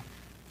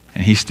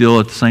 and he's still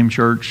at the same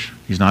church.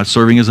 He's not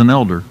serving as an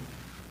elder,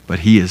 but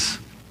he is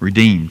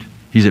redeemed.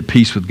 He's at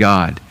peace with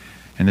God.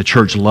 And the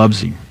church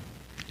loves him.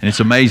 And it's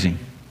amazing.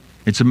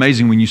 It's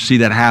amazing when you see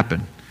that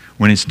happen,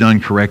 when it's done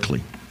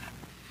correctly.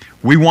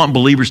 We want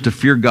believers to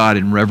fear God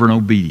in reverent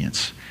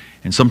obedience.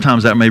 And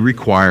sometimes that may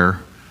require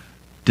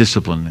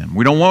disciplining them.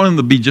 We don't want them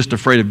to be just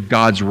afraid of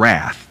God's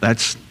wrath.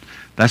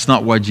 That's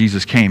not why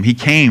Jesus came. He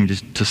came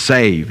to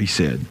save, he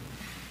said.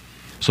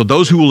 So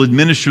those who will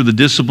administer the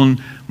discipline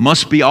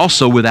must be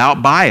also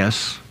without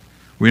bias.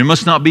 We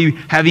must not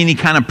have any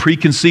kind of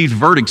preconceived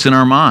verdicts in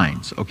our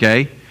minds,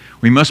 okay?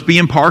 We must be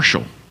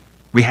impartial.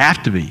 We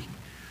have to be.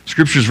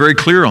 Scripture is very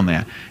clear on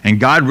that. And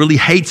God really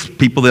hates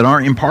people that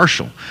aren't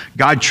impartial.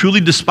 God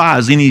truly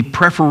despises any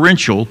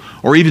preferential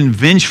or even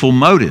vengeful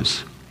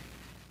motives.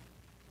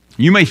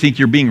 You may think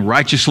you're being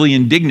righteously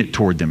indignant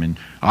toward them, and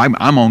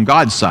I'm on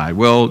God's side.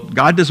 Well,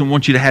 God doesn't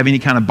want you to have any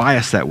kind of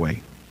bias that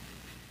way.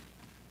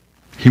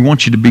 He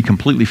wants you to be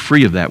completely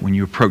free of that when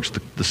you approach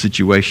the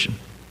situation.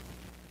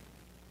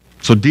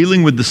 So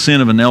dealing with the sin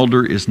of an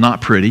elder is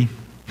not pretty.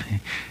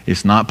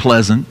 It's not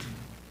pleasant.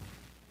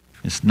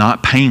 It's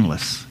not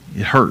painless.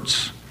 It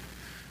hurts.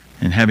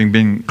 And having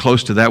been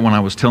close to that one I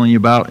was telling you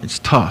about, it's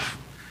tough.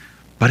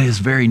 But it is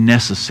very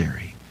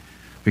necessary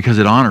because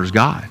it honors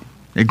God.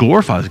 It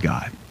glorifies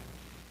God.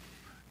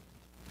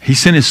 He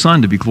sent his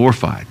Son to be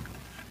glorified.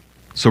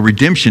 So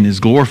redemption is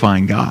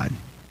glorifying God.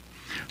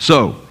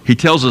 So he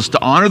tells us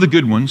to honor the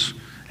good ones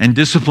and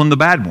discipline the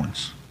bad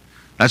ones.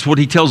 That's what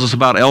he tells us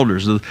about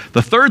elders. The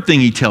third thing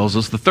he tells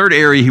us, the third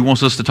area he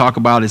wants us to talk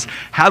about is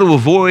how to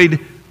avoid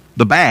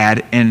the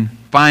bad and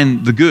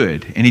find the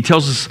good. And he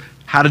tells us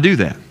how to do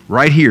that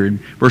right here in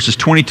verses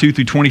 22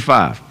 through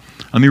 25.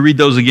 Let me read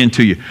those again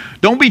to you.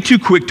 Don't be too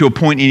quick to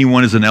appoint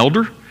anyone as an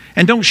elder,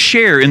 and don't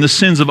share in the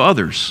sins of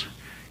others.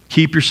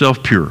 Keep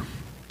yourself pure.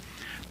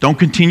 Don't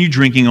continue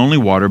drinking only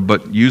water,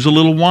 but use a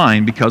little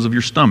wine because of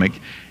your stomach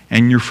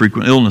and your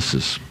frequent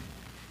illnesses.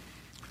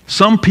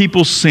 Some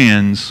people's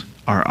sins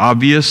are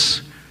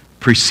obvious,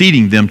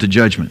 preceding them to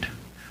judgment,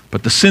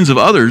 but the sins of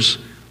others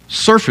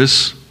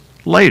surface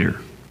later.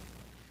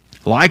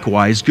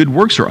 Likewise, good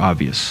works are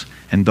obvious,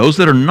 and those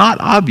that are not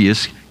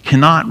obvious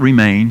cannot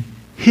remain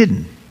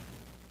hidden.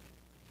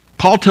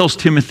 Paul tells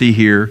Timothy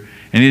here,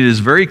 and it is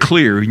very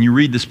clear when you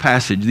read this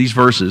passage, these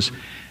verses,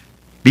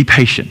 be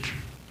patient,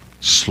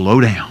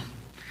 slow down.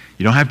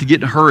 You don't have to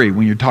get in a hurry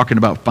when you're talking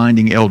about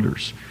finding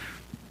elders.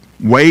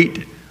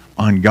 Wait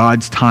on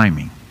God's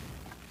timing.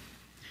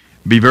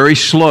 Be very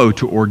slow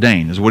to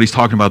ordain, is what he's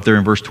talking about there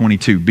in verse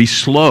 22. Be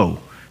slow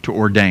to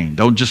ordain.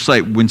 Don't just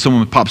say, when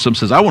someone pops up and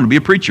says, I want to be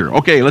a preacher.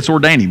 Okay, let's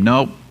ordain him.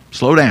 No,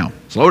 slow down.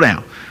 Slow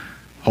down.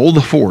 Hold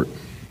the fort.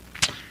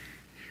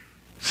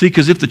 See,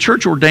 because if the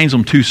church ordains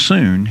them too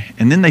soon,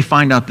 and then they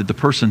find out that the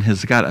person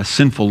has got a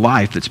sinful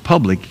life that's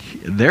public,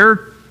 they're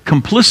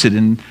complicit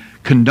in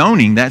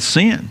condoning that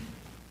sin.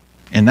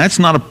 And that's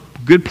not a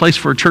good place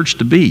for a church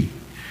to be.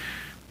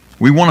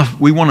 We want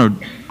to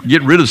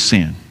get rid of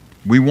sin.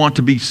 We want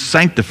to be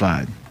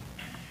sanctified.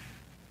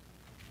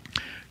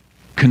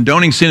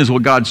 Condoning sin is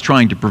what God's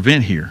trying to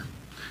prevent here.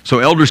 So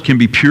elders can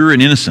be pure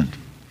and innocent.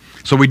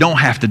 So we don't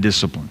have to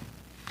discipline.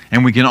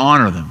 And we can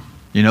honor them.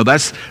 You know,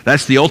 that's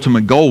the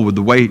ultimate goal with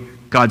the way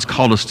God's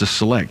called us to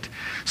select.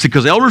 See,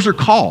 because elders are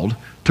called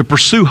to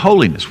pursue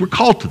holiness. We're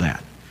called to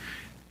that.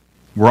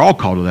 We're all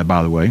called to that,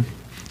 by the way.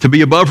 To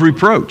be above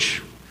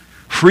reproach,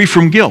 free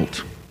from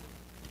guilt.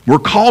 We're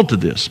called to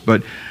this.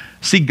 But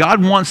see,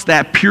 God wants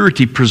that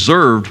purity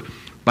preserved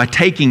by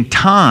taking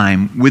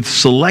time with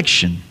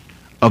selection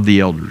of the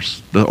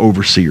elders, the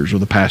overseers or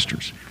the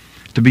pastors.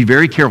 To be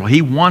very careful.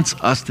 He wants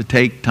us to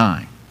take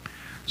time.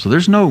 So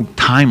there's no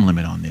time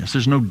limit on this.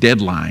 There's no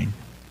deadline.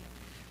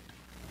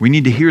 We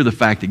need to hear the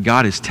fact that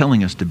God is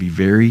telling us to be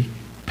very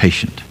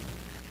patient.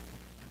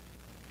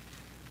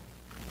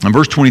 In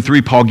verse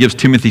 23, Paul gives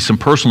Timothy some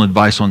personal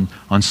advice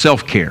on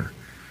self-care.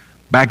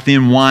 Back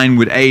then, wine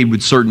would aid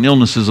with certain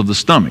illnesses of the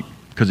stomach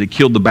because it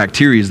killed the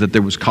bacteria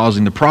that was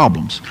causing the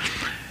problems.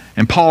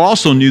 And Paul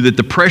also knew that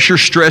the pressure,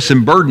 stress,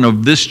 and burden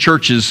of this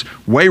church's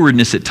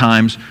waywardness at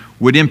times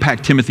would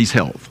impact Timothy's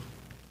health.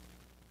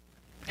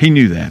 He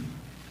knew that.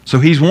 So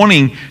he's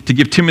wanting to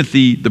give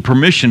Timothy the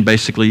permission,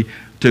 basically,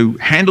 to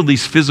handle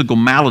these physical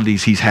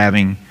maladies he's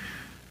having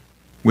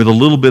with a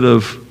little bit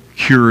of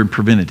cure and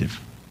preventative.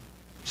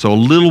 So a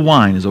little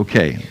wine is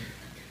okay.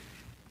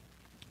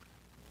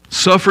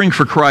 Suffering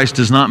for Christ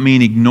does not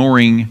mean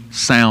ignoring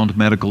sound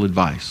medical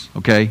advice,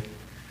 okay?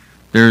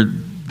 There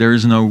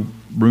is no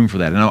room for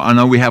that. I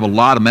know we have a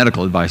lot of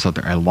medical advice out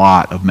there, a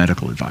lot of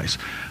medical advice.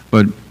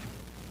 But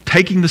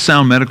taking the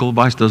sound medical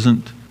advice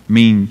doesn't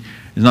mean,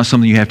 it's not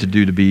something you have to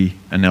do to be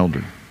an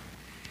elder.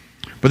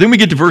 But then we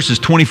get to verses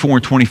 24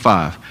 and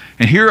 25.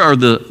 And here are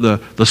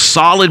the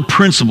solid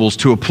principles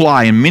to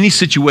apply in many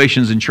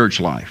situations in church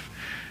life.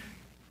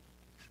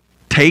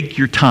 Take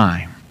your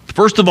time.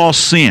 First of all,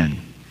 sin.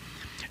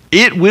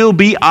 It will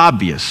be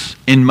obvious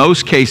in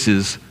most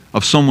cases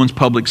of someone's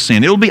public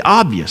sin. It will be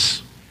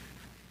obvious.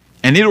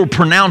 And it will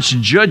pronounce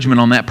judgment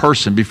on that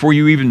person before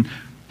you even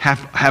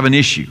have an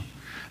issue.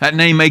 That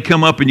name may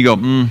come up and you go,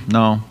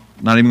 no,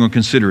 not even going to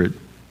consider it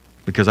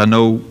because I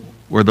know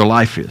where their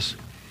life is.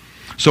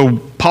 So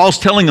Paul's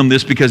telling them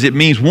this because it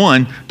means,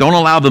 one, don't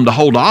allow them to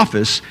hold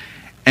office,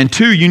 and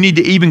two, you need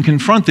to even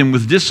confront them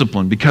with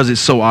discipline because it's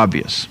so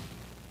obvious.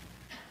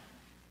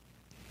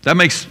 That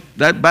makes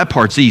that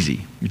part's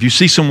easy. If you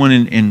see someone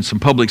in some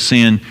public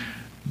sin,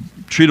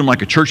 treat them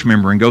like a church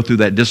member and go through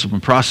that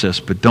discipline process,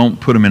 but don't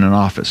put them in an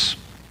office.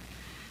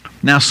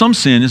 Now, some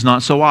sin is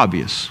not so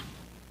obvious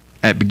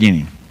at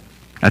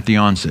the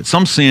onset.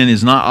 Some sin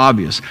is not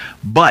obvious,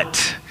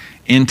 but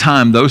in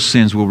time, those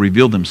sins will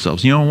reveal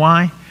themselves. You know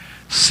why?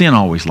 Sin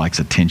always likes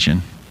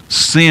attention.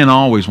 Sin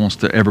always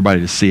wants everybody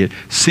to see it.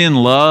 Sin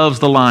loves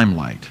the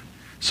limelight.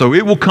 So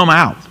it will come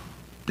out.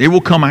 It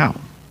will come out.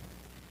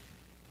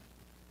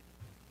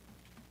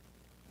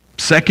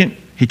 Second,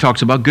 he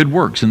talks about good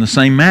works in the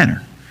same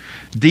manner.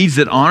 Deeds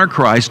that honor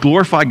Christ,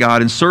 glorify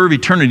God, and serve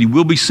eternity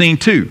will be seen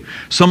too.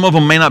 Some of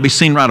them may not be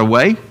seen right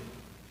away,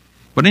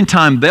 but in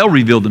time they'll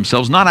reveal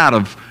themselves, not out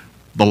of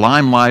the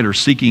limelight or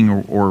seeking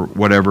or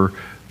whatever,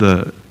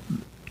 the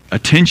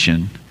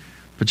attention,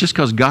 but just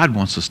because God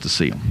wants us to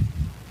see them,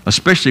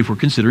 especially if we're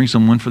considering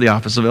someone for the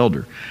office of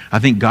elder. I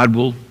think God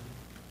will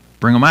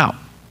bring them out.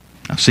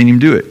 I've seen him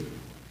do it.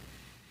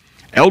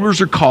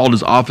 Elders are called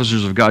as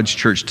officers of God's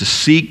church to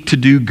seek to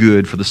do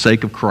good for the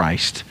sake of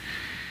Christ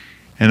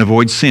and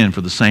avoid sin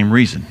for the same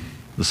reason,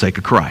 the sake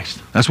of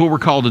Christ. That's what we're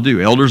called to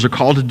do. Elders are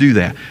called to do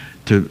that,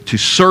 to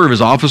serve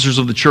as officers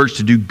of the church,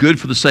 to do good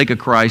for the sake of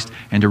Christ,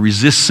 and to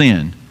resist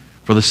sin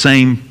for the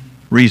same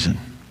reason.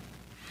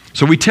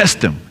 So we test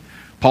them.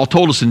 Paul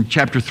told us in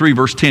chapter 3,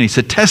 verse 10, he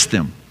said, test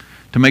them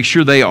to make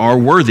sure they are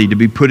worthy to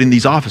be put in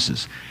these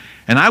offices.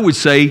 And I would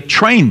say,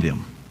 train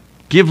them.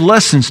 Give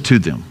lessons to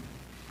them.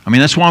 I mean,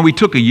 that's why we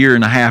took a year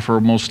and a half or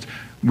almost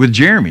with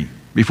Jeremy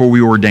before we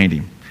ordained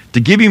him.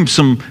 To give him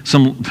some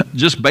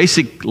just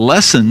basic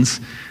lessons,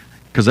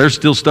 because there's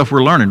still stuff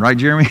we're learning, right,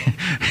 Jeremy?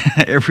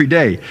 Every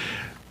day.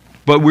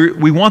 But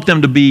we want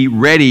them to be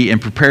ready and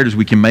prepared as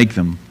we can make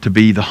them to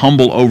be the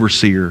humble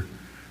overseer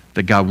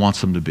that God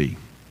wants them to be.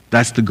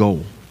 That's the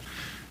goal.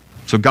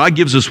 So God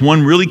gives us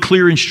one really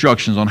clear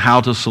instructions on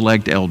how to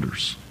select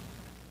elders.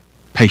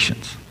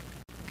 Patience.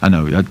 I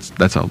know,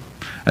 that's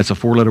a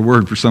four-letter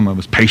word for some of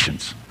us.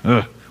 Patience.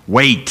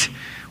 Wait.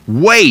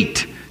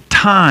 Wait.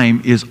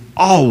 Time is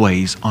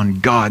always on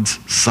God's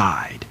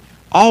side.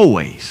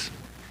 Always.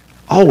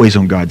 Always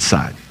on God's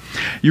side.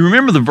 You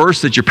remember the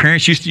verse that your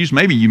parents used to use?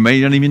 Maybe you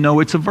may not even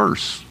know it's a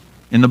verse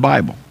in the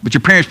Bible. But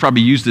your parents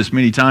probably used this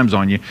many times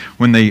on you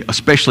when they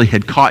especially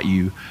had caught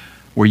you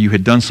where you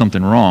had done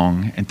something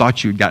wrong and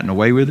thought you had gotten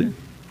away with it.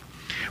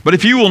 But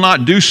if you will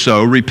not do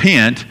so,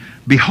 repent,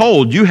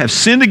 behold, you have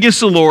sinned against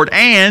the Lord,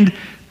 and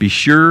be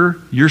sure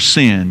your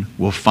sin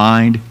will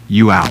find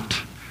you out.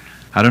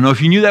 I don't know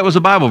if you knew that was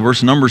a Bible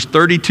verse, Numbers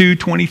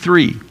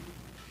 32:23.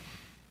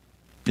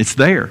 It's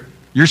there.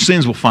 Your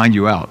sins will find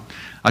you out.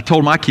 I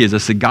told my kids, I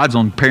said, God's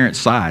on parents'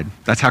 side.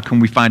 That's how come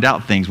we find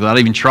out things without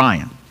even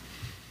trying.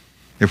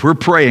 If we're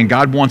praying,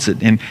 God wants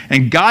it.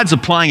 And God's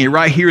applying it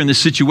right here in this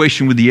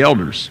situation with the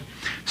elders.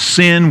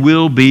 Sin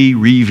will be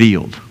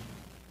revealed.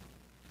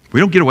 We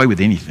don't get away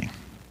with anything.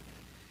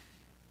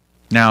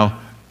 Now,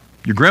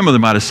 your grandmother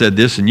might have said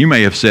this, and you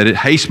may have said it,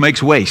 haste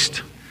makes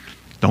waste.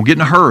 Don't get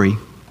in a hurry.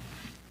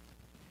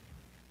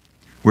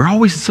 We're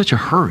always in such a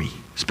hurry,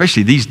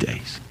 especially these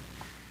days.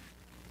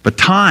 But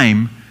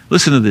time,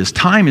 listen to this,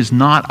 time is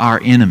not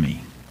our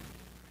enemy.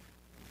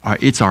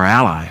 It's our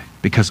ally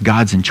because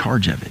God's in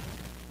charge of it.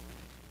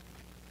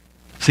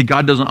 See,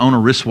 God doesn't own a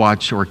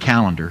wristwatch or a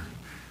calendar.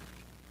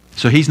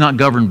 So he's not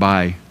governed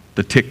by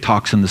the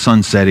TikToks and the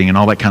sun setting and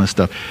all that kind of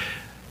stuff.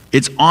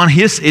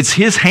 It's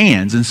his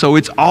hands, and so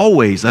it's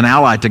always an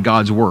ally to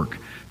God's work.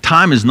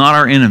 Time is not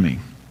our enemy.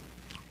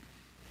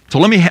 So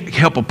let me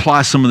help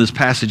apply some of this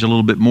passage a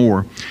little bit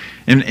more.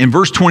 In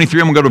verse 23,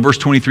 I'm going to go to verse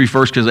 23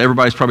 first because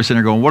everybody's probably sitting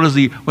there going, what's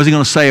he going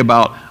to say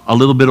about a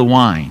little bit of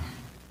wine?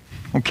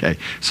 Okay,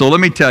 so let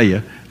me tell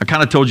you, I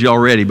kind of told you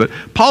already, but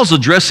Paul's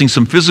addressing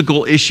some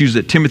physical issues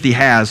that Timothy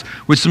has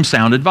with some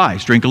sound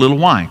advice. Drink a little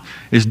wine.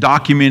 It's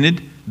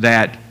documented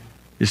that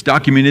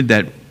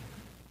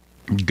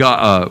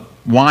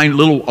wine,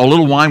 a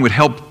little wine would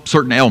help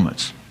certain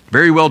ailments.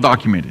 Very well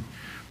documented.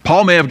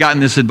 Paul may have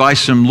gotten this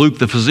advice from Luke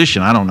the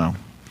physician, I don't know.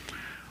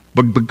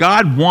 But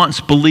God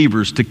wants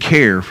believers to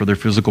care for their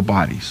physical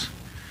bodies.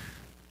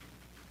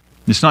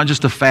 It's not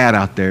just a fad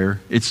out there.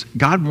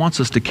 God wants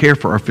us to care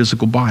for our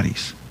physical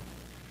bodies.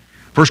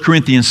 1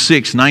 Corinthians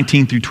 6,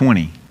 19 through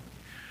 20.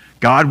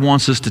 God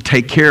wants us to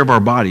take care of our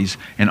bodies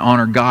and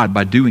honor God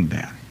by doing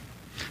that.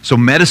 So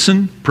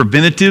medicine,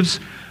 preventatives,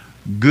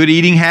 good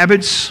eating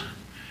habits.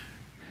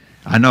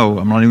 I know,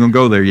 I'm not even going to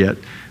go there yet.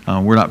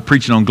 We're not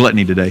preaching on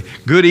gluttony today.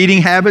 Good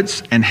eating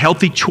habits and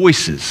healthy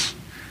choices.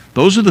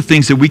 Those are the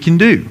things that we can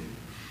do.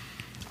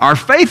 Our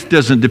faith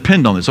doesn't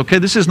depend on this, okay?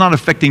 This is not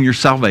affecting your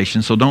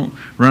salvation, so don't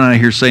run out of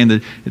here saying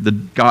that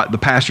the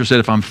pastor said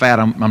if I'm fat,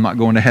 I'm not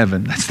going to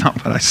heaven. That's not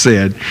what I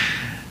said.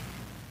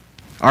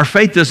 Our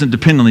faith doesn't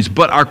depend on these,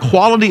 but our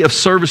quality of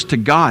service to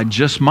God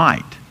just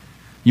might.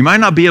 You might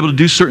not be able to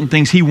do certain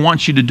things He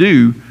wants you to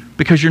do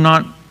because you're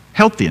not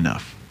healthy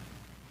enough.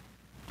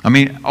 I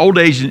mean, old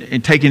age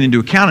is taken into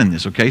account in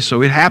this, okay?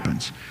 So it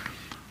happens.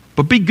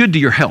 But be good to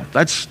your health.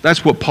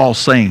 That's what Paul's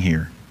saying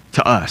here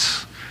to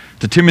us.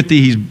 To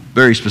Timothy, he's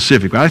very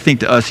specific. But I think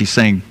to us, he's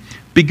saying,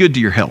 be good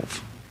to your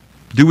health.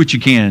 Do what you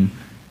can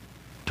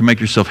to make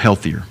yourself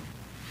healthier.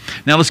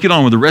 Now let's get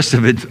on with the rest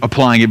of it,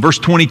 applying it. Verse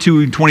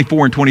 22,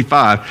 24, and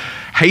 25.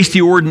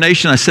 Hasty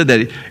ordination, I said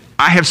that.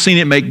 I have seen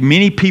it make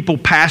many people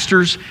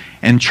pastors,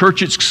 and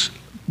churches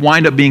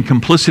wind up being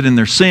complicit in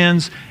their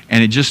sins,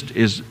 and it just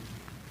is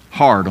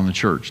hard on the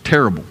church.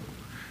 Terrible.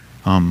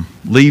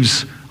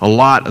 Leaves a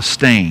lot of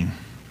stain.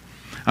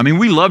 I mean,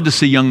 we love to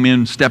see young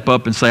men step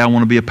up and say, I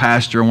want to be a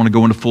pastor, I want to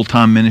go into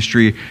full-time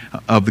ministry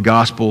of the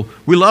gospel.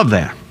 We love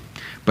that.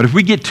 But if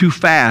we get too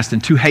fast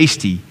and too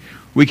hasty,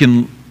 we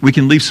can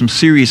leave some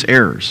serious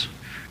errors.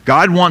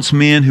 God wants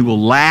men who will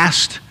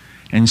last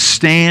and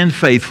stand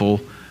faithful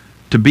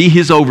to be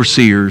His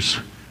overseers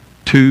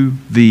to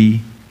the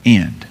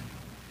end.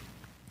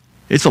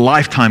 It's a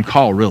lifetime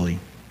call, really,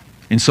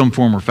 in some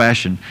form or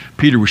fashion.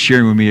 Peter was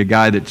sharing with me a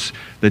guy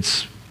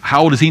that's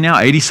how old is he now?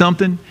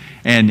 80-something?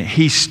 And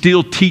he's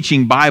still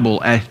teaching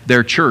Bible at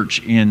their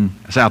church in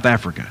South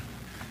Africa.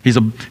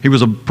 He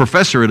was a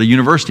professor at a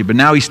university, but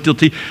now he's still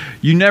teaching.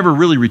 You never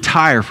really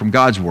retire from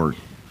God's Word.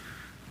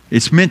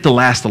 It's meant to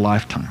last a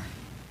lifetime.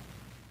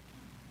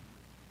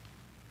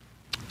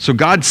 So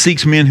God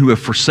seeks men who have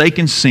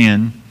forsaken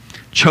sin,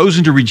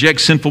 chosen to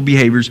reject sinful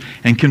behaviors,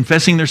 and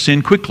confessing their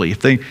sin quickly.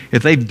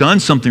 If they've done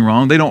something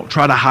wrong, they don't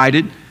try to hide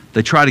it.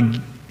 They try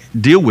to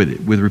deal with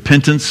it with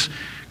repentance,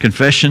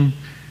 confession,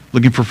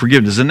 looking for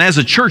forgiveness. And as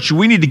a church,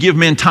 we need to give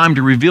men time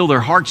to reveal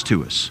their hearts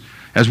to us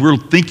as we're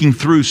thinking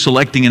through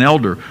selecting an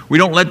elder. We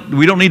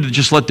don't need to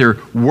just let their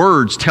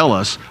words tell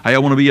us, hey, I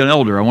want to be an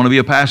elder, I want to be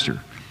a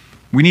pastor.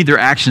 We need their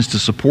actions to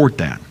support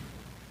that.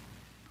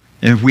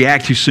 And if we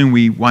act too soon,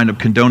 we wind up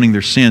condoning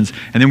their sins,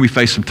 and then we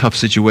face some tough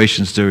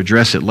situations to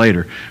address it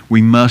later.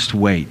 We must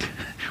wait.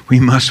 We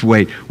must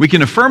wait. We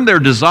can affirm their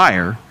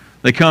desire.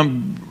 They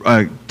come,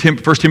 1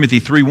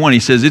 Timothy 3:1, he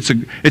says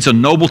it's a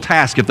noble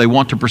task if they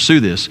want to pursue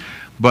this.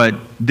 But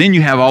then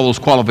you have all those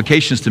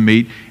qualifications to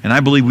meet, and I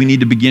believe we need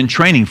to begin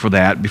training for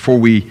that before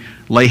we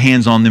lay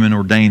hands on them and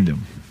ordain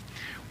them.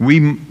 We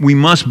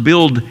must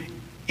build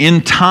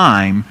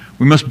time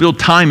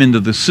into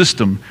the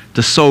system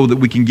so that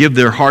we can give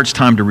their hearts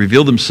time to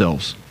reveal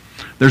themselves.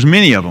 There's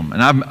many of them,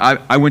 and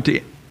I went to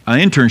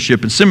an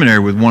internship in seminary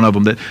with one of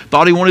them that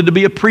thought he wanted to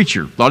be a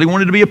preacher, thought he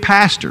wanted to be a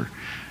pastor.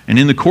 And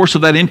in the course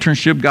of that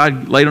internship,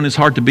 God laid on his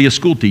heart to be a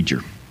school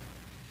teacher.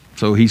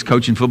 So he's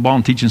coaching football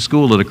and teaching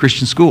school at a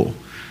Christian school.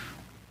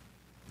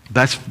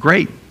 That's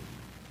great.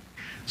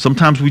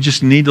 Sometimes we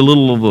just need a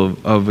little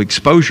of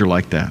exposure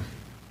like that.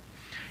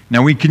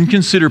 Now we can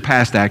consider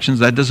past actions.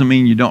 That doesn't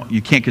mean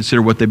you can't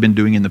consider what they've been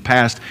doing in the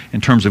past in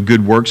terms of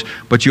good works,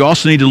 but you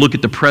also need to look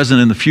at the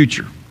present and the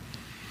future.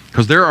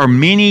 Because there are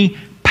many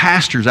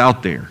pastors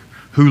out there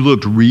who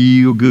looked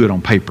real good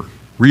on paper.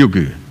 real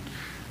good.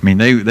 I mean,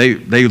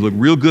 they look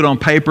real good on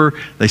paper.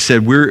 They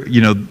said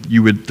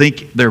you would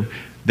think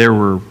they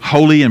were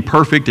holy and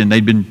perfect,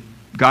 and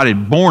God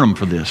had born them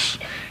for this.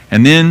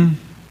 And then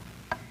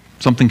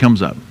something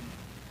comes up.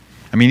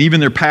 I mean, even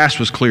their past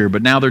was clear,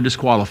 but now they're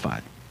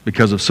disqualified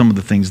because of some of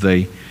the things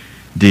they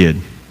did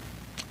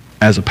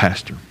as a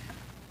pastor.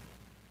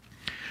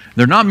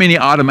 There are not many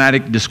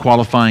automatic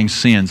disqualifying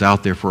sins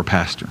out there for a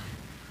pastor.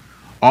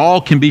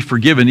 All can be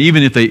forgiven,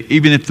 even if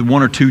the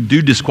one or two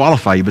do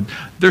disqualify you, but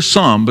there's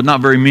some, but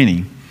not very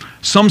many.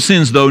 Some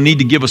sins, though, need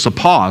to give us a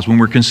pause when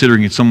we're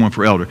considering someone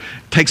for elder.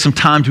 Take some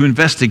time to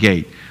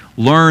investigate,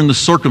 learn the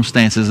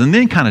circumstances, and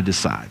then kind of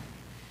decide.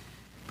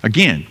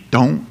 Again,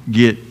 don't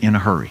get in a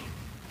hurry.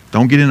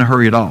 Don't get in a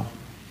hurry at all.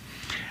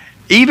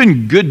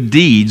 Even good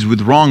deeds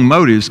with wrong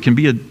motives can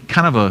be a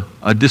kind of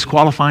a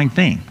disqualifying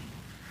thing.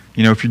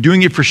 You know, if you're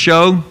doing it for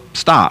show,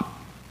 stop.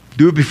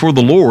 Do it before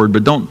the Lord,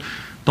 but don't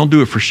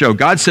do it for show.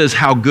 God says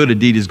how good a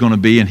deed is going to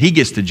be, and He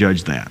gets to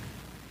judge that.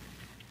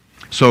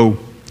 So,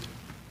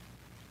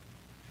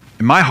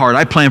 in my heart,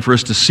 I plan for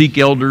us to seek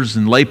elders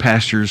and lay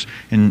pastors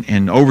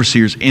and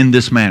overseers in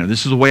this manner.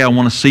 This is the way I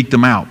want to seek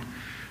them out,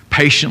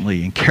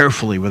 patiently and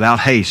carefully, without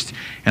haste.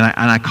 And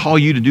I call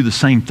you to do the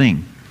same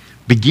thing.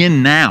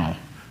 Begin now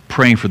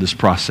praying for this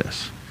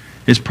process.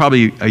 It's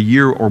probably a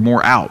year or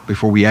more out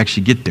before we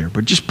actually get there,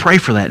 but just pray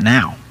for that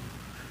now,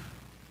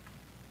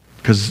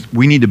 because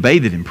we need to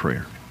bathe it in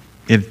prayer.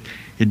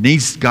 It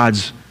needs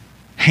God's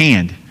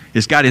hand.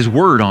 It's got His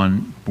word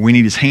on, but we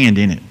need His hand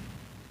in it.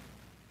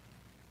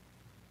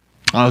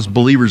 As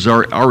believers,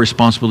 our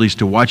responsibility is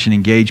to watch and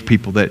engage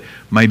people that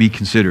may be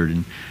considered.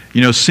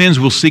 And, sins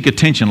will seek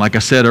attention, like I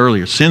said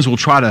earlier. Sins will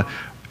try to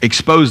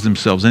expose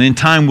themselves, and in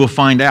time we'll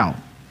find out.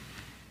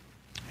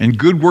 And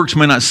good works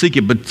may not seek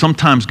it, but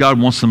sometimes God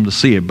wants them to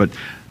see it. But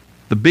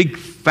the big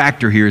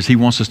factor here is He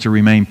wants us to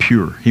remain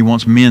pure. He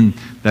wants men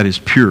that is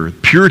pure.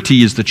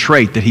 Purity is the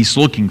trait that He's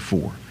looking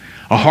for.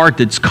 A heart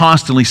that's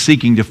constantly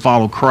seeking to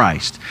follow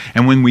Christ.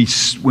 And when we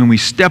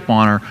step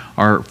on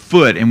our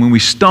foot and when we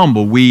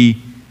stumble,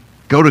 we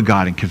go to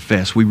God and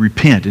confess. We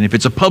repent. And if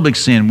it's a public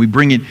sin, we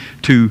bring it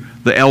to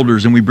the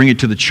elders and we bring it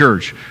to the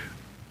church.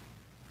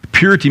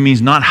 Purity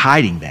means not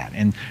hiding that.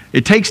 And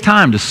it takes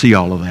time to see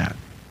all of that.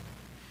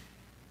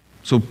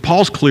 So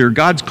Paul's clear,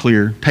 God's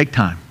clear. Take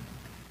time.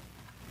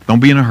 Don't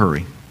be in a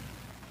hurry.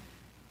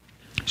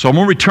 So I'm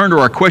going to return to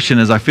our question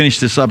as I finish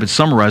this up and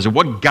summarize it.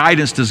 What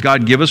guidance does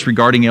God give us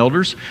regarding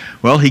elders?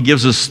 Well, He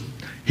tells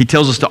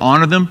us to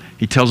honor them,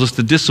 He tells us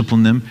to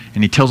discipline them,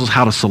 and He tells us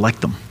how to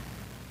select them.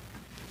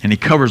 And He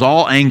covers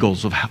all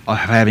angles of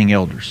having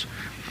elders.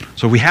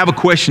 So if we have a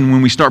question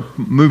when we start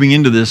moving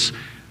into this,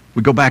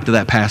 we go back to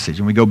that passage,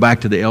 and we go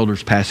back to the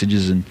elders'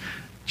 passages in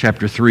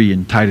chapter 3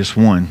 and Titus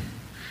 1.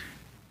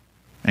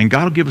 And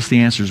God will give us the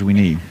answers we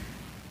need.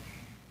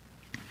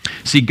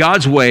 See,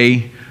 God's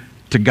way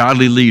to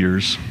godly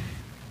leaders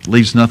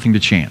leaves nothing to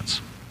chance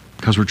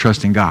because we're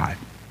trusting God.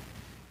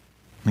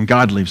 And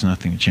God leaves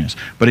nothing to chance.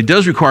 But it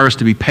does require us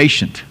to be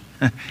patient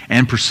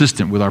and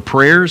persistent with our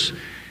prayers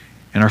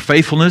and our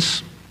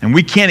faithfulness. And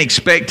we can't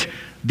expect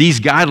these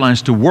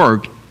guidelines to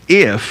work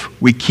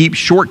if we keep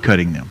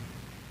shortcutting them.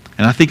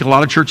 And I think a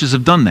lot of churches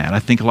have done that. I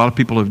think a lot of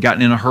people have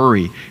gotten in a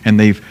hurry and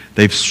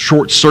they've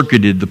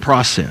short-circuited the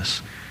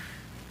process.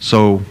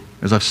 So,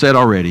 as I've said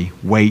already,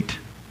 wait.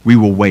 We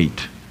will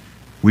wait.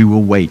 We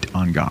will wait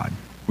on God.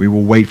 We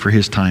will wait for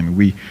His timing.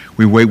 We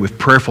wait with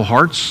prayerful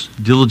hearts,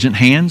 diligent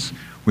hands.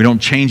 We don't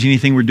change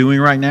anything we're doing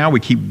right now. We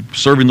keep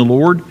serving the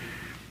Lord.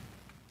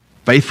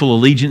 Faithful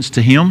allegiance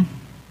to Him.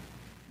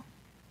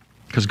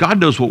 Because God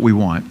knows what we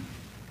want.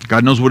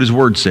 God knows what His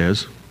Word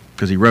says,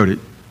 because He wrote it.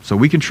 So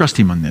we can trust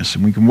Him on this,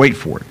 and we can wait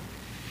for it.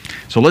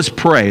 So let's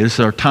pray. This is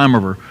our time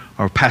of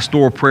our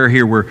pastoral prayer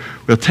here, where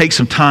we'll take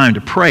some time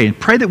to pray, and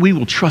pray that we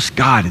will trust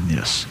God in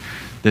this,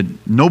 that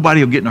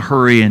nobody will get in a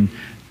hurry, and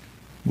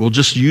we'll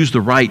just use the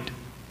right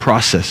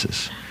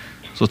processes.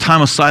 So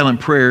time of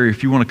silent prayer,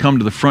 if you want to come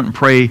to the front and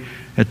pray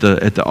at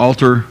the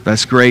altar,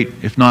 that's great.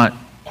 If not,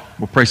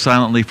 we'll pray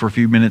silently for a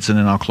few minutes, and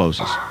then I'll close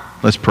us.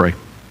 Let's pray.